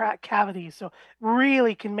crevices and crack cavities. So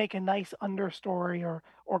really can make a nice understory or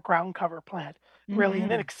ground cover plant, really, and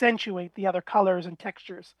then accentuate the other colors and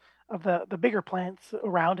textures of the bigger plants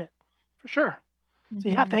around it, for sure. So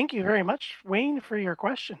yeah, thank you very much, Wayne, for your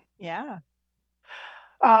question. Yeah.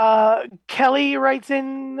 Kelly writes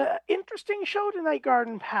in, interesting show tonight,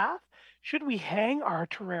 Garden Path. Should we hang our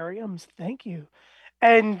terrariums? Thank you.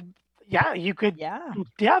 And yeah, you could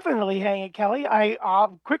definitely hang it, Kelly. I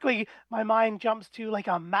quickly, my mind jumps to like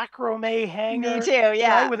a macrame hanger. Me too,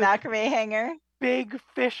 yeah, with macrame hanger. Big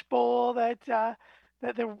fish bowl that there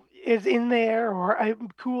is in there, or a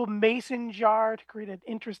cool mason jar to create an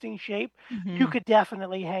interesting shape. You could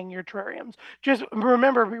definitely hang your terrariums. Just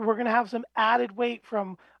remember, we're going to have some added weight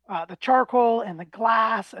from the charcoal and the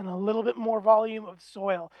glass and a little bit more volume of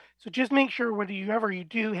soil. So just make sure whenever you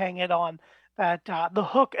do hang it on, that the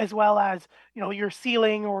hook, as well as your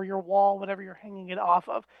ceiling or your wall, whatever you're hanging it off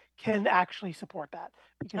of, can actually support that,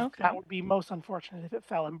 because that would be most unfortunate if it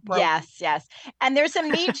fell and broke. Yes. And there's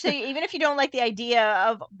some neat, so even if you don't like the idea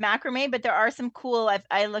of macrame, but there are some cool,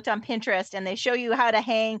 I looked on Pinterest and they show you how to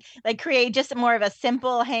hang, like create just more of a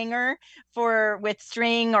simple hanger with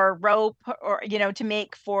string or rope, or, to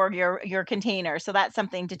make for your container. So that's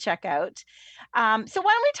something to check out. So why don't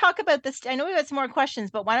we talk about this? I know we have some more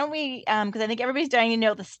questions, but why don't we, because I think everybody's dying to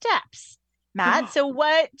know the steps, Matt. So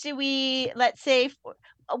what do we, let's say,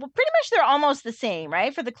 well, pretty much they're almost the same,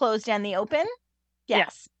 right? For the closed and the open.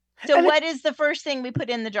 Yes. So what is the first thing we put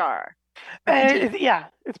in the jar?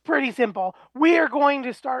 It's pretty simple. We are going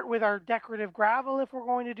to start with our decorative gravel if we're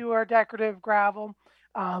going to do our decorative gravel,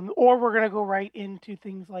 or we're going to go right into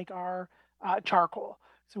things like our charcoal.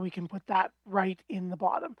 So we can put that right in the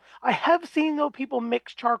bottom. I have seen, though, people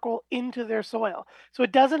mix charcoal into their soil. So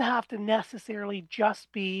it doesn't have to necessarily just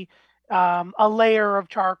be a layer of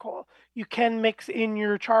charcoal. You can mix in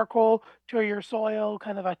your charcoal to your soil,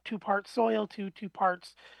 kind of a 2-part soil to 2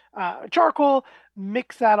 parts charcoal,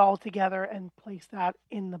 mix that all together and place that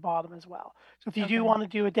in the bottom as well. So if you do want to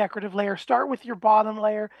do a decorative layer, start with your bottom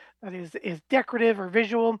layer that is decorative or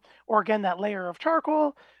visual, or again, that layer of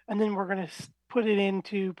charcoal, and then we're going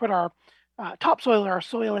to put our topsoil or our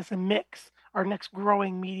soil as a mix, our next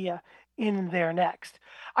growing media in there next.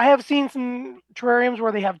 I have seen some terrariums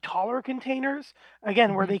where they have taller containers,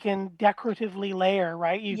 again, where they can decoratively layer,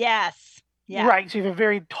 right? Yes. Yeah. Right. So you have a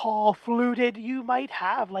very tall fluted, you might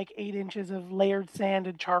have like 8 inches of layered sand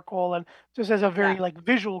and charcoal, and just as a very like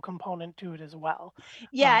visual component to it as well.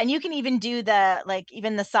 Yeah. And you can even do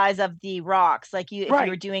even the size of the rocks, like if you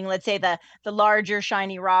were doing, let's say the larger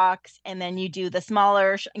shiny rocks, and then you do the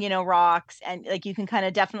smaller, rocks, and like you can kind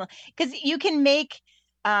of definitely, because you can make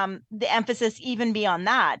the emphasis even beyond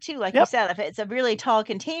that too. Like you said, if it's a really tall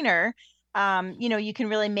container, you can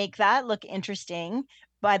really make that look interesting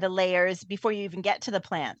by the layers before you even get to the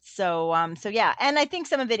plants. So yeah. And I think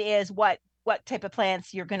some of it is what type of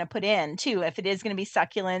plants you're going to put in too. If it is going to be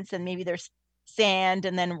succulents, and maybe there's sand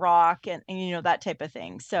and then rock and that type of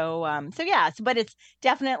thing. So yeah, but it's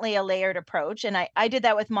definitely a layered approach. And I did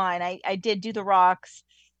that with mine. I did do the rocks,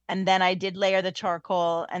 and then I did layer the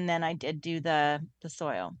charcoal, and then I did do the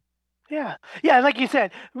soil. Yeah. Like you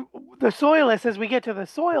said, the soil is, as we get to the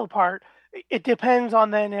soil part, it depends on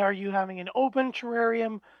then, are you having an open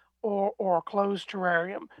terrarium or a closed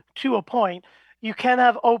terrarium? To a point, you can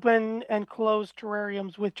have open and closed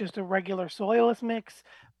terrariums with just a regular soilless mix,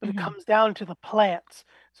 but it comes down to the plants.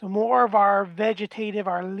 So more of our vegetative,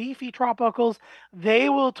 our leafy tropicals, they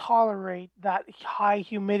will tolerate that high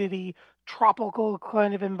humidity tropical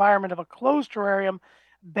kind of environment of a closed terrarium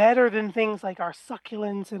better than things like our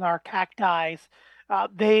succulents and our cacti.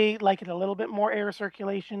 They like it a little bit more air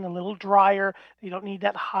circulation, a little drier. They don't need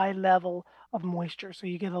that high level of moisture, so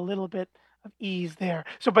you get a little bit of ease there.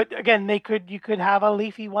 So, but again, you could have a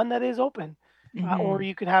leafy one that is open, or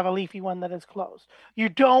you could have a leafy one that is closed. You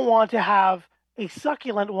don't want to have a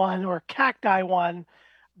succulent one or cacti one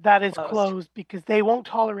that is closed, because they won't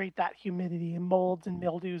tolerate that humidity, and molds and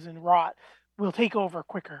mildews and rot will take over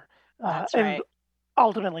quicker. And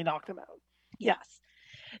ultimately knock them out. Yes.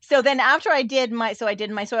 So then after I did my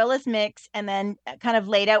soilless mix, and then kind of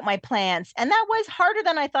laid out my plants, and that was harder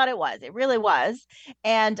than I thought it was. It really was.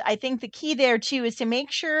 And I think the key there too is to make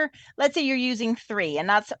sure, let's say you're using 3, and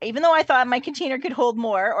that's, even though I thought my container could hold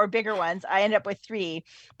more or bigger ones, I ended up with 3.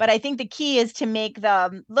 But I think the key is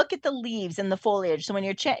to look at the leaves and the foliage. So when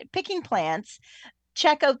you're picking plants,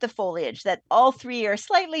 check out the foliage, that all 3 are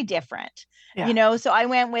slightly different. So I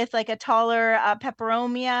went with like a taller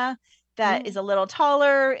peperomia that is a little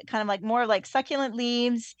taller, kind of like more like succulent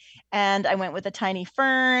leaves. And I went with a tiny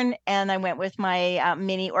fern, and I went with my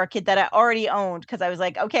mini orchid that I already owned, because I was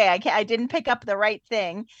like, okay, I didn't pick up the right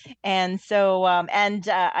thing. And so,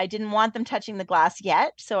 I didn't want them touching the glass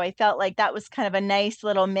yet. So I felt like that was kind of a nice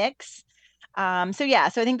little mix. So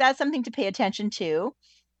I think that's something to pay attention to.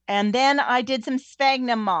 And then I did some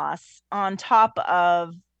sphagnum moss on top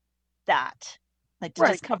of that, like to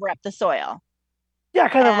just cover up the soil. Yeah,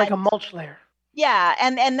 kind of like a mulch layer. Yeah,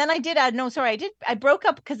 and then I did add, I broke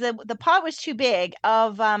up, because the pot was too big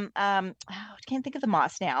of I can't think of the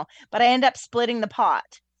moss now, but I ended up splitting the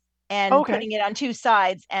pot and putting it on 2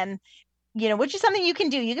 sides, and which is something you can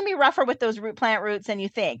do. You can be rougher with those plant roots than you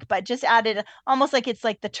think, but just added almost like it's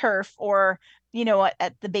like the turf, or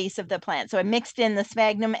at the base of the plant. So I mixed in the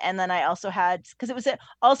sphagnum, and then I also had, because it was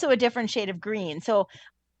also a different shade of green. So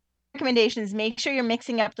recommendations: make sure you're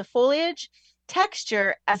mixing up the foliage,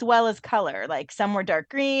 texture, as well as color. Like some were dark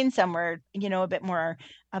green, some were a bit more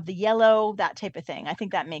of the yellow, that type of thing. I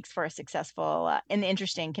think that makes for a successful and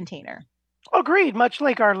interesting container. Agreed. Much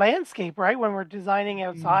like our landscape, right? When we're designing Mm.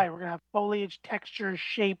 outside, we're gonna have foliage, textures,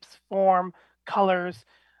 shapes, form, colors.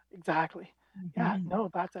 Exactly. Yeah, Mhm. no,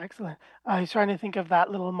 that's excellent. I was trying to think of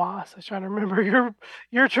that little moss. I was trying to remember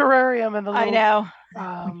your terrarium and I know. Me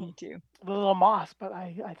um too. the little moss, but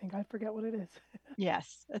I think I forget what it is.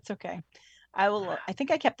 Yes, that's okay. I will. I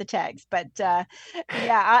think I kept the tags, but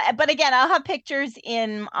yeah. But again, I'll have pictures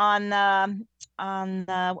in on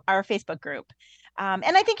our Facebook group, and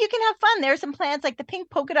I think you can have fun. There's some plants like the pink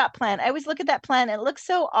polka dot plant. I always look at that plant. It looks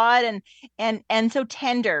so odd and so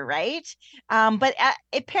tender, right? But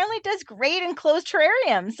it apparently does great in closed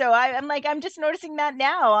terrariums. So I'm like, I'm just noticing that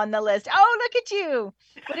now on the list. Oh, look at you!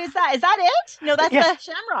 What is that? Is that it? No, that's Yeah, the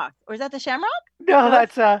shamrock. Or is that the shamrock? no, No,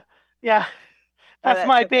 that's yeah, oh, that's that's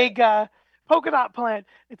my so good. big polka dot plant.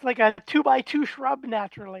 It's like a 2 by 2 shrub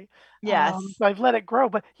naturally. Yes. So I've let it grow,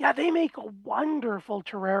 but yeah, they make a wonderful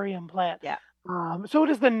terrarium plant. Yeah. So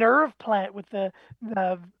does the nerve plant with the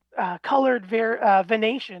colored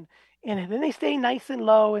venation in it. And they stay nice and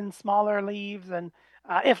low and smaller leaves, and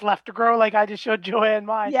if left to grow, like I just showed Joanne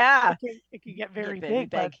mine, Yeah. it can get Get very very big,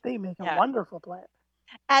 but big. they make a Yeah. wonderful plant.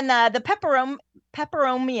 And the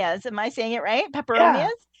peperomias, am I saying it right? Peperomias.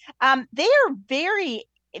 Yeah, They are very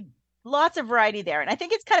lots of variety there, and I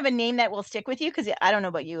think it's kind of a name that will stick with you because I don't know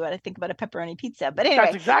about you, what I think about a pepperoni pizza, but that's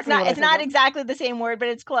anyway, exactly what I it's think not of. exactly the same word, but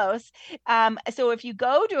it's close. So if you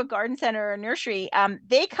go to a garden center or nursery,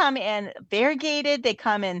 they come in variegated. They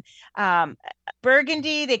come in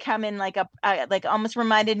burgundy. They come in like like almost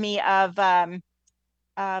reminded me of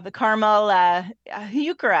the caramel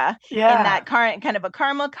heuchera in Yeah, that kind of a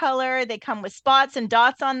caramel color. They come with spots and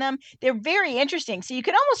dots on them. They're very interesting. So you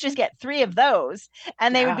could almost just get three of those,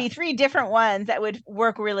 and they would yeah. be three different ones that would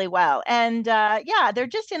work really well. And yeah, they're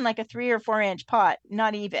just in like a 3 or 4 inch pot,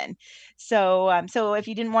 not even. So if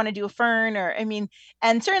you didn't want to do a fern, or I mean,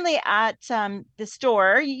 and certainly at the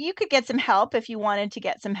store, you could get some help if you wanted to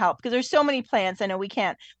get some help because there's so many plants. I know we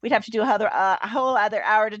can't. We'd have to do a whole other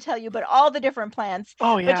hour to tell you about all the different plants,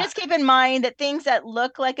 Oh but yeah, just keep in mind that things that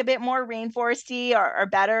look like a bit more rainforesty are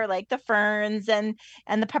better, like the ferns and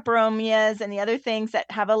the peperomias and the other things that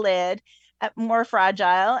have a lid, more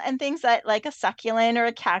fragile, and things that like a succulent or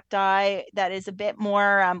a cacti that is a bit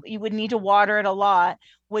more, you would need to water it a lot,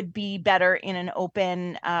 would be better in an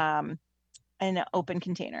open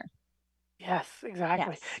container. yes,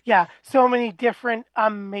 exactly. Yes. Yeah, so many different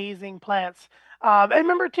amazing plants. And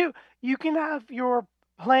remember too, you can have your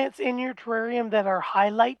plants in your terrarium that are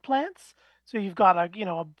highlight plants. So you've got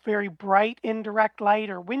a very bright indirect light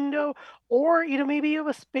or window, or maybe you have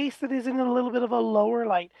a space that is in a little bit of a lower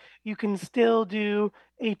light. You can still do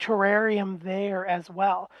a terrarium there as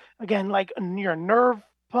well. Again, like your nerve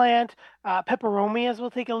plant, peperomias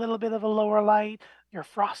will take a little bit of a lower light. Your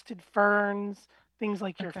frosted ferns, things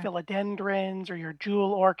like your Okay. philodendrons or your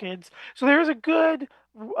jewel orchids. So there's a good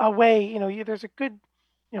way, there's a good,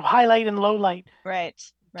 highlight and low light Right.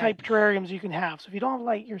 Right. type terrariums you can have. So if you don't have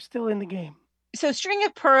light, you're still in the game. So string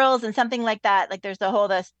of pearls and something like that, like there's the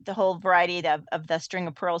whole variety of the string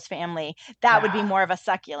of pearls family. That would be Yeah. more of a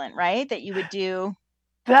succulent, right? That you would do.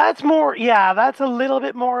 That's a little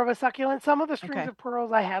bit more of a succulent. Some of the strings Okay. of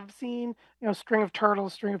pearls I have seen, string of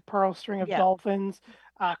turtles, string of pearls, string of Yeah. dolphins,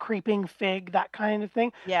 creeping fig, that kind of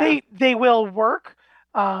thing. Yeah. They will work,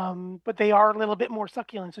 but they are a little bit more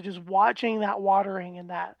succulent. So just watching that watering and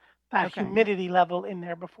that Okay. humidity level in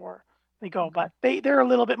there before they go. Okay. But they're a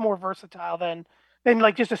little bit more versatile than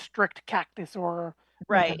like just a strict cactus or like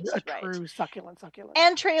Right. a Right. true succulent.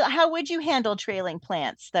 And how would you handle trailing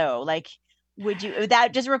plants though? Like, would you,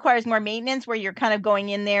 that just requires more maintenance where you're kind of going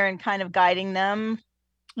in there and kind of guiding them?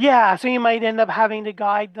 Yeah, so you might end up having to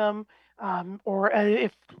guide them, or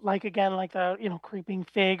if like again like the creeping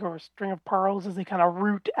fig or string of pearls as they kind of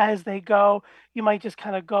root as they go, you might just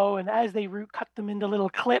kind of go and as they root, cut them into little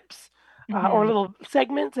clips or Hmm. little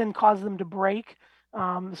segments and cause them to break.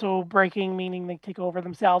 So breaking meaning they take over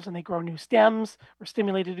themselves and they grow new stems or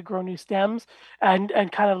stimulated to grow new stems and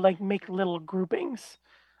kind of like make little groupings.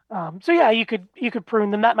 So yeah, you could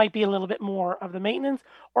prune them. That might be a little bit more of the maintenance.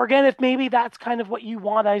 Or again, if maybe that's kind of what you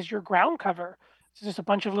want as your ground cover, it's just a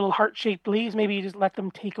bunch of little heart-shaped leaves. Maybe you just let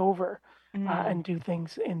them take over Mm. and do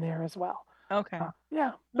things in there as well. Okay.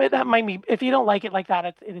 Yeah, but that might be if you don't like it like that,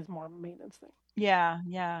 it is more of a maintenance thing. Yeah,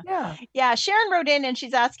 yeah. Yeah. Yeah, Sharon wrote in and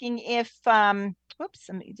she's asking if whoops,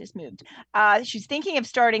 somebody just moved. She's thinking of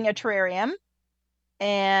starting a terrarium,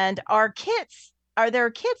 and are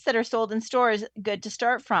there kits that are sold in stores good to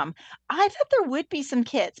start from? I thought there would be some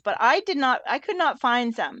kits, but I could not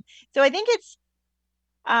find some. So I think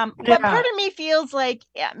But part Yeah. of me feels like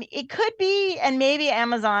it could be, and maybe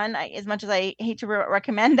Amazon, as much as I hate to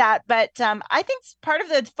recommend that, but I think part of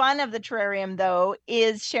the fun of the terrarium, though,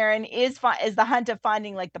 is Sharon is the hunt of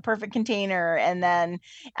finding like the perfect container, and then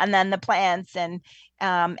the plants, and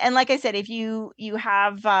like I said, if you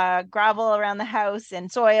have gravel around the house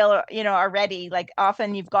and soil, already, like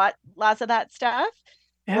often you've got lots of that stuff,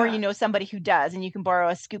 or Yeah. somebody who does, and you can borrow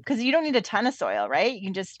a scoop because you don't need a ton of soil, right? You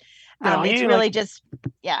can just No, it's you really like just,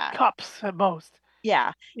 yeah, cups at most.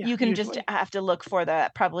 yeah, Yeah, you can just usually. have to look for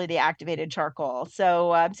probably the activated charcoal.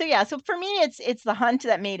 So yeah, so for me, it's the hunt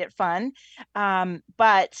that made it fun.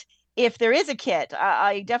 But if there is a kit,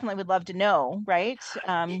 I definitely would love to know, right?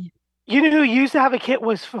 You know who used to have a kit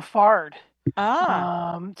was Fafard.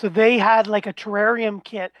 Ah, So they had like a terrarium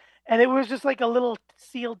kit, and it was just like a little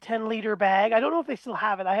sealed 10-liter bag. I don't know if they still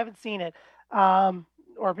have it. I haven't seen it. Um,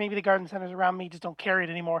 or maybe the garden centers around me just don't carry it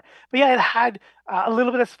anymore. But yeah, it had a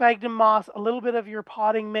little bit of sphagnum moss, a little bit of your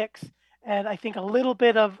potting mix, and I think a little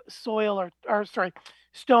bit of soil or sorry,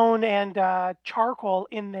 stone and charcoal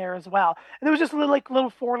in there as well. And it was just little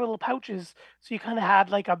four little pouches, so you kind of had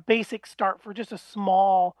like a basic start for just a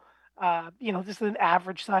small just an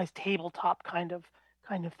average size tabletop kind of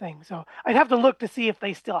thing. So I'd have to look to see if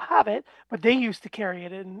they still have it, but they used to carry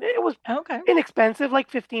it, and it was okay, inexpensive, like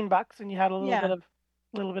 $15, and you had a yeah,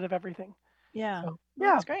 little bit of everything. yeah, So well,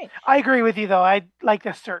 yeah, that's great. I agree with you though. I'd like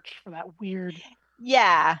to search for that weird,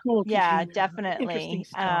 Yeah, cool yeah, container, interesting definitely.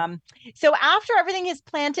 stone. So after everything is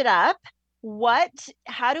planted up,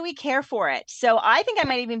 how do we care for it? So I think I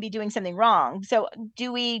might even be doing something wrong. So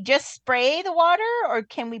do we just spray the water, or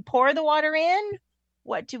can we pour the water in?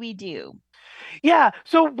 What do we do? Yeah.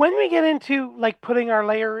 So when we get into like putting our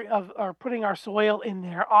layer of or putting our soil in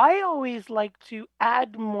there, I always like to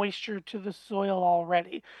add moisture to the soil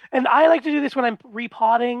already. And I like to do this when I'm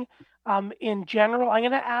repotting. In general, I'm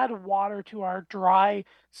going to add water to our dry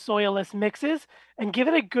soilless mixes and give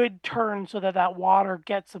it a good turn so that that water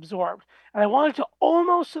gets absorbed. And I want it to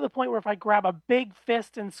almost to the point where if I grab a big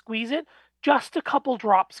fist and squeeze it, just a couple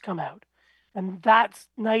drops come out, and that's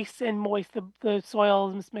nice and moist. The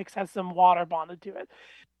soil mix has some water bonded to it.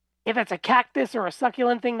 If it's a cactus or a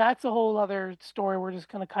succulent thing, that's a whole other story. We're just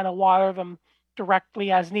going to kind of water them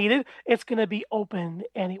directly as needed. It's going to be open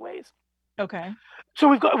anyways. Okay.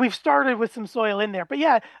 So we've started with some soil in there, but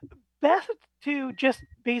yeah, best to just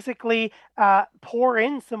basically pour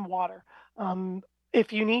in some water. Um,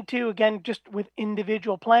 if you need to, again, just with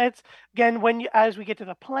individual plants. Again, as we get to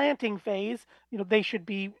the planting phase, they should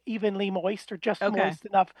be evenly moist or just Okay. moist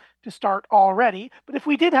enough to start already. But if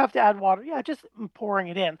we did have to add water, yeah, just pouring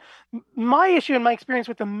it in. My issue and my experience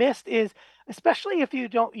with the mist is, especially if you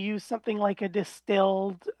don't use something like a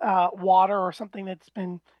distilled water or something that's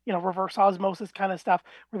been, reverse osmosis kind of stuff,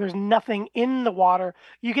 where there's nothing in the water,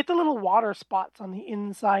 you get the little water spots on the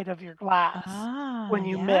inside of your glass Ah, when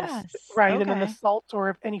you mist, yes. right? And then the Okay. salts or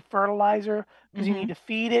if any fertilizer, because you need Mm-hmm. to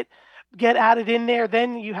feed it, get added in there.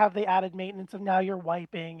 Then you have the added maintenance of now you're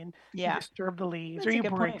wiping and you Yeah, disturb the leaves or that's a you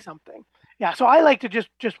good break point. something. Yeah, so I like to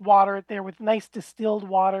just water it there with nice distilled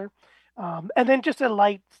water. And then just a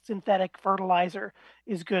light synthetic fertilizer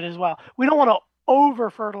is good as well. We don't want to over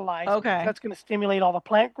fertilize because Okay. that's going to stimulate all the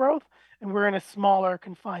plant growth, and we're in a smaller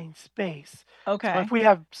confined space. So Okay. if we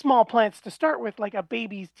have small plants to start with, like a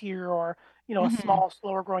baby's tear or a Mm-hmm. small,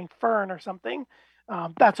 slower growing fern or something,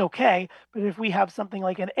 that's okay. But if we have something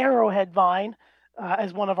like an arrowhead vine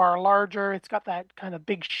as one of our larger, it's got that kind of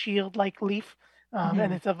big shield-like leaf, and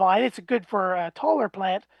Mm-hmm. it's a vine. It's good for a taller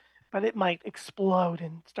plant, but it might explode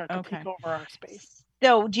and start to take Okay. over our space.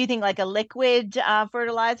 So do you think like a liquid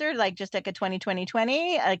fertilizer, like just like a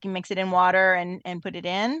 20-20-20, like you mix it in water and put it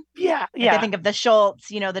in? Yeah, Like I yeah. think of the Schultz,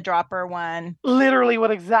 the dropper one. Literally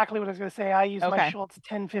exactly what I was going to say. I use my Okay. Schultz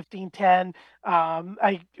 10-15-10.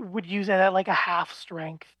 I would use it at like a half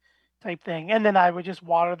strength type thing, and then I would just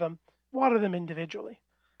water them individually.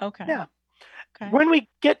 Okay. Yeah. Okay. When we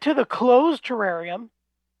get to the closed terrarium,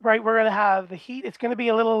 right, we're going to have the heat. It's going to be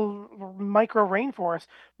a little micro rainforest.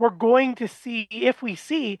 We're going to see, if we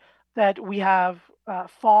see that we have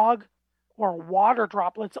fog or water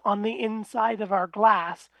droplets on the inside of our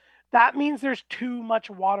glass, that means there's too much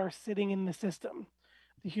water sitting in the system.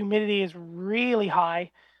 The humidity is really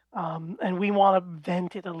high, and we want to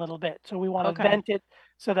vent it a little bit. So we want to Okay. vent it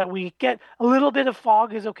so that we get a little bit of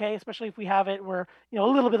fog is okay, especially if we have it where a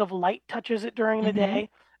little bit of light touches it during the Mm-hmm. day.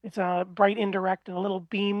 It's a bright indirect and a little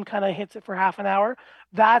beam kind of hits it for half an hour.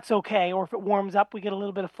 That's okay. Or if it warms up, we get a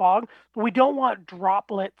little bit of fog, but we don't want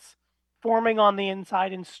droplets forming on the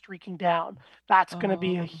inside and streaking down. That's going to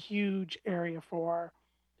be a Oh, huge area for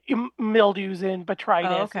mildews and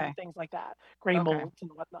botrytis okay. and things like that, gray Okay. molds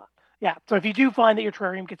and whatnot. Yeah. So if you do find that your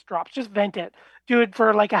terrarium gets dropped, just vent it. Do it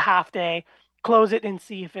for like a half day, close it, and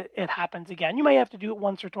see if it happens again. You may have to do it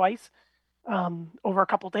once or twice over a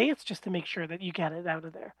couple days just to make sure that you get it out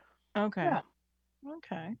of there. Okay. Yeah.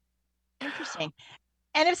 Okay. Interesting.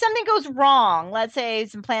 And if something goes wrong, let's say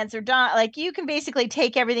some plants are done, like you can basically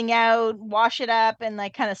take everything out, wash it up, and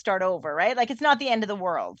like kind of start over, right? Like it's not the end of the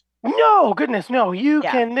world. No, goodness, no.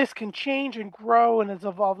 Yeah. This can change and grow and it's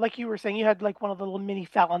evolved. Like you were saying, you had like one of the little mini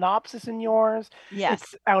Phalaenopsis in yours. Yes.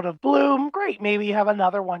 It's out of bloom. Great. Maybe you have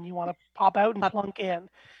another one you want to pop out and plunk in.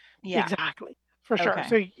 Yeah. Exactly. For sure. Okay.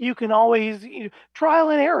 So you can always trial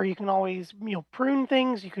and error. You can always prune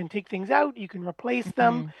things. You can take things out. You can replace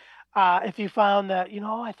them. If you found that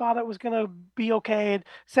I thought it was going to be okay, it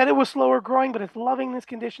said it was slower growing, but it's loving this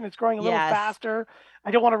condition. It's growing a little Yes. faster.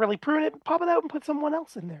 I don't want to really prune it. Pop it out and put someone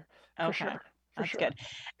else in there. For Okay. sure. For That's sure. good.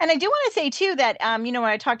 And I do want to say too that when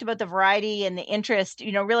I talked about the variety and the interest,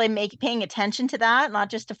 really paying attention to that, not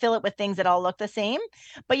just to fill it with things that all look the same.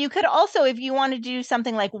 But you could also, if you want to do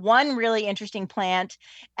something like one really interesting plant,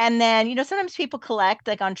 and then sometimes people collect,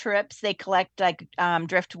 like on trips, they collect like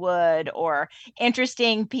driftwood or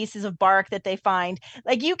interesting pieces of bark that they find.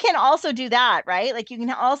 Like you can also do that, right? Like you can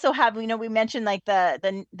also have, we mentioned like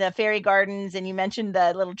the fairy gardens, and you mentioned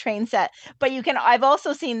the little train set, but I've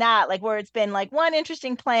also seen that, like where it's been like one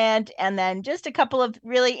interesting plant and then just a couple of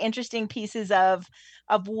really interesting pieces of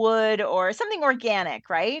wood or something organic,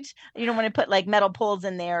 right? You don't want to put like metal poles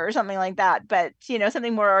in there or something like that, but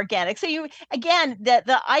something more organic. So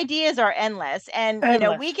the ideas are endless, and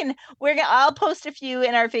I'll post a few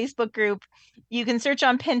in our Facebook group. You can search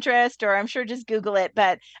on Pinterest, or I'm sure just Google it,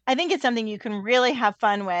 but I think it's something you can really have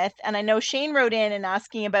fun with. And I know Shane wrote in and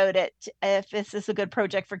asking about it, if this is a good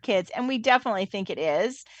project for kids, and we definitely think it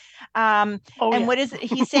is. What is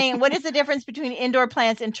he's saying? What is the difference between indoor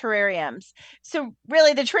plants and terrariums? So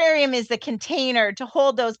really, the terrarium is the container to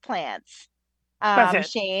hold those plants. That's it.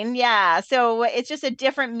 Shane, yeah. So it's just a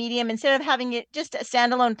different medium. Instead of having it just a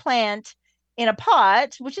standalone plant in a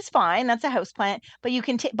pot, which is fine, that's a house plant, but you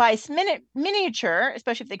can buy miniature,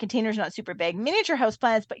 especially if the container is not super big, miniature house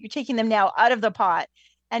plants, but you're taking them now out of the pot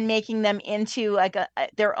and making them into like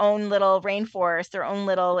their own little rainforest, their own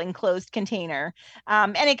little enclosed container.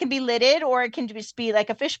 And it can be lidded, or it can just be like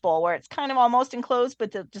a fishbowl where it's kind of almost enclosed,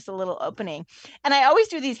 but just a little opening. And I always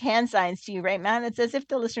do these hand signs to you, right, man? It's as if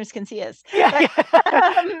the listeners can see us. Yeah.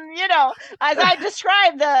 As I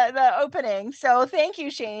describe the opening. So thank you,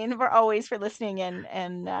 Shane, for listening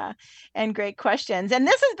and great questions. And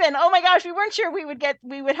this has been, oh my gosh, we weren't sure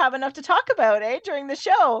we would have enough to talk about during the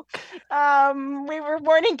show. We were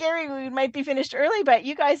warning Gary we might be finished early, but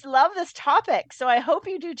you guys love this topic. So I hope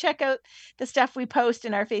you do check out the stuff we post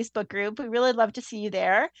in our Facebook group. We really love to see you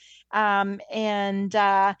there. In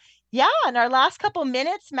our last couple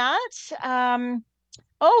minutes, Matt,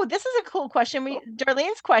 this is a cool question.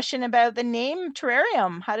 Darlene's question about the name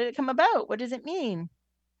terrarium. How did it come about? What does it mean?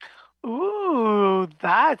 Ooh,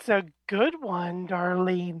 that's a good one,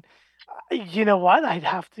 Darlene. You know what? I'd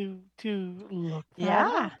have to look that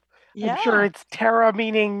up. Yeah. I'm sure it's terra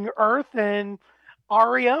meaning earth, and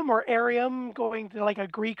arium or arium going to like a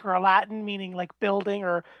Greek or a Latin meaning like building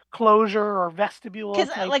or closure or vestibule.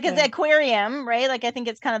 Because like it's aquarium, right? Like I think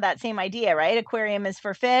it's kind of that same idea, right? Aquarium is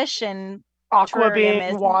for fish, and aqua being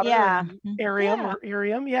is water. Yeah. Arium or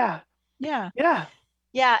irium. Yeah. Yeah.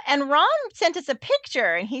 Yeah. And Ron sent us a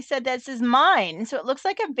picture, and he said this is mine. So it looks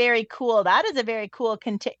like that is a very cool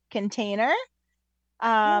container.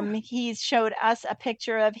 He's showed us a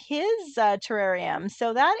picture of his terrarium.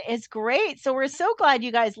 So that is great. So we're so glad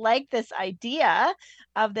you guys like this idea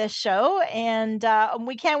of this show. And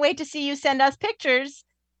we can't wait to see you send us pictures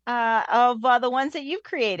of the ones that you've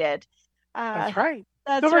created. That's right.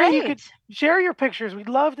 That's right. You could share your pictures. We'd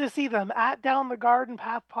love to see them. At Down the Garden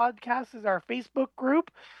Path Podcast is our Facebook group.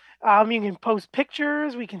 You can post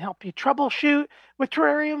pictures. We can help you troubleshoot with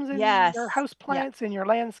terrariums and your house plants and your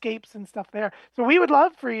landscapes and stuff there. So we would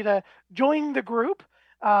love for you to join the group.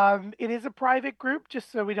 It is a private group,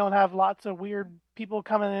 just so we don't have lots of weird people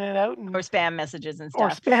coming in and out, or spam messages and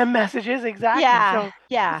stuff. Or spam messages, exactly. Yeah,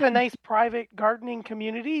 so it's a nice private gardening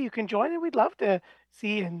community. You can join it. We'd love to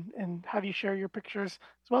see and have you share your pictures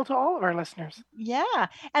as well to all of our listeners. Yeah.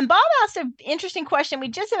 And Bob asked an interesting question we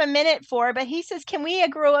just have a minute for, but he says, can we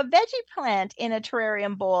grow a veggie plant in a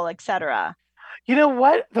terrarium bowl, etc.? You know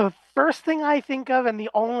what? The first thing I think of, and the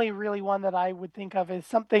only really one that I would think of, is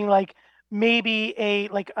something like maybe a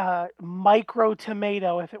micro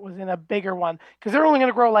tomato if it was in a bigger one, because they're only going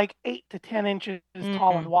to grow like 8 to 10 inches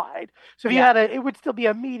tall and wide. So if you had it would still be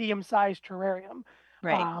a medium-sized terrarium.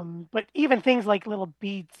 Right. But even things like little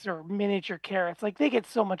beets or miniature carrots, like they get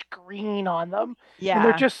so much green on them, and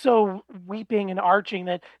they're Yeah. just so weeping and arching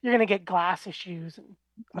that you're gonna get glass issues and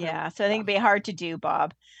other Yeah. So I think it'd stuff. be hard to do,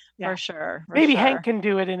 Bob, Yeah, for sure. For maybe Hank sure. can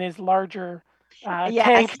do it in his larger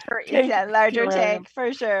Yes, for tank yeah, larger terrarium. tank,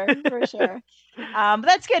 for sure, for sure. But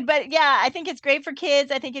that's good. But yeah, I think it's great for kids.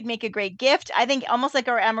 I think it'd make a great gift. I think almost like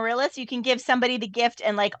our amaryllis, you can give somebody the gift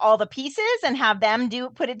and like all the pieces and have them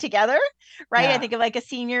put it together, right? I Yeah, think of like a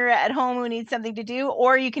senior at home who needs something to do,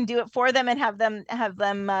 or you can do it for them and have them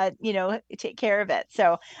take care of it.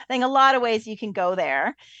 So I think a lot of ways you can go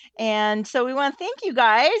there. And so we want to thank you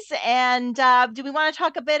guys. And do we want to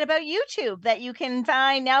talk a bit about YouTube that you can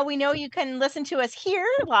find? Now we know you can listen to us here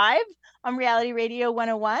live on Reality Radio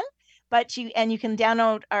 101, but you can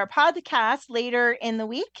download our podcast later in the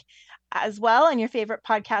week as well on your favorite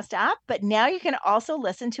podcast app. But now you can also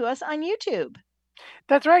listen to us on YouTube.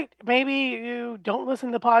 that's right. Maybe you don't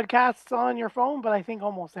listen to podcasts on your phone, but I think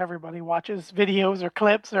almost everybody watches videos or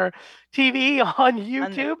clips or TV on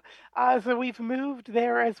YouTube. So we've moved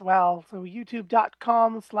there as well. So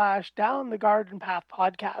youtube.com/Down the Garden Path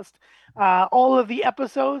podcast. All of the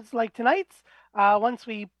episodes like tonight's, once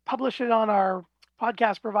we publish it on our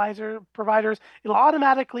podcast providers, it'll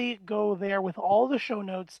automatically go there with all the show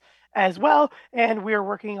notes as well. And we're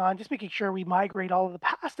working on just making sure we migrate all of the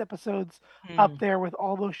past episodes up there with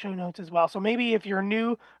all those show notes as well. So maybe if you're a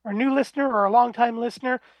new listener or a longtime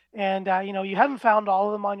listener, and you haven't found all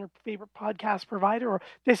of them on your favorite podcast provider, or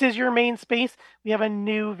this is your main space, we have a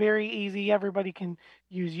new, very easy, everybody can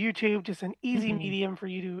use YouTube, just an easy medium for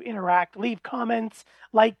you to interact, leave comments,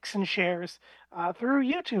 likes, and shares through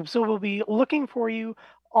YouTube. So we'll be looking for you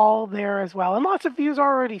all there as well. And lots of views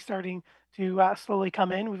are already starting to slowly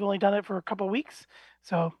come in. We've only done it for a couple of weeks.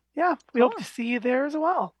 So yeah, we hope to see you there as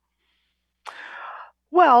well.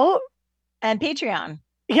 Well, and Patreon.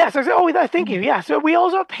 Yes. Thank you. Yeah. So we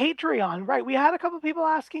also have Patreon, right? We had a couple of people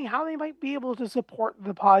asking how they might be able to support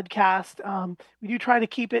the podcast. We do try to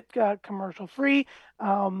keep it commercial free,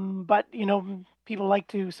 but people like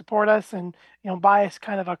to support us and buy us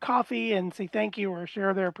kind of a coffee and say thank you or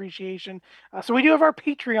share their appreciation. So we do have our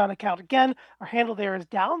Patreon account. Again, our handle there is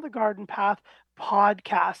Down the Garden Path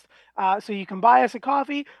Podcast. So you can buy us a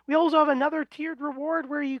coffee. We also have another tiered reward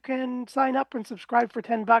where you can sign up and subscribe for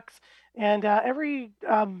 $10. And every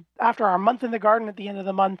after our month in the garden at the end of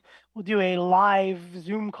the month, we'll do a live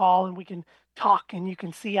Zoom call and we can talk and you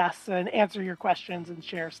can see us and answer your questions and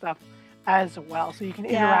share stuff as well. So you can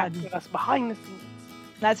interact with us behind the scenes.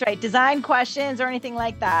 That's right. Design questions or anything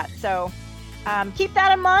like that. So keep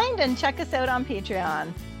that in mind and check us out on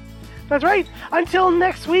Patreon. That's right. Until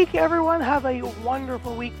next week, everyone, have a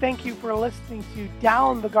wonderful week. Thank you for listening to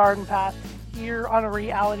Down the Garden Path here on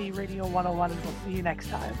Reality Radio 101, and we'll see you next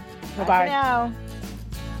time. Bye-bye. Bye for now.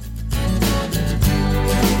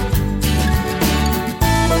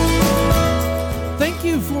 Thank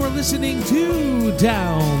you for listening to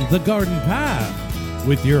Down the Garden Path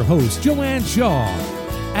with your host, Joanne Shaw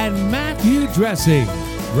and Matthew Dressing,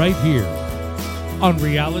 right here on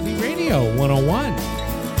Reality Radio 101.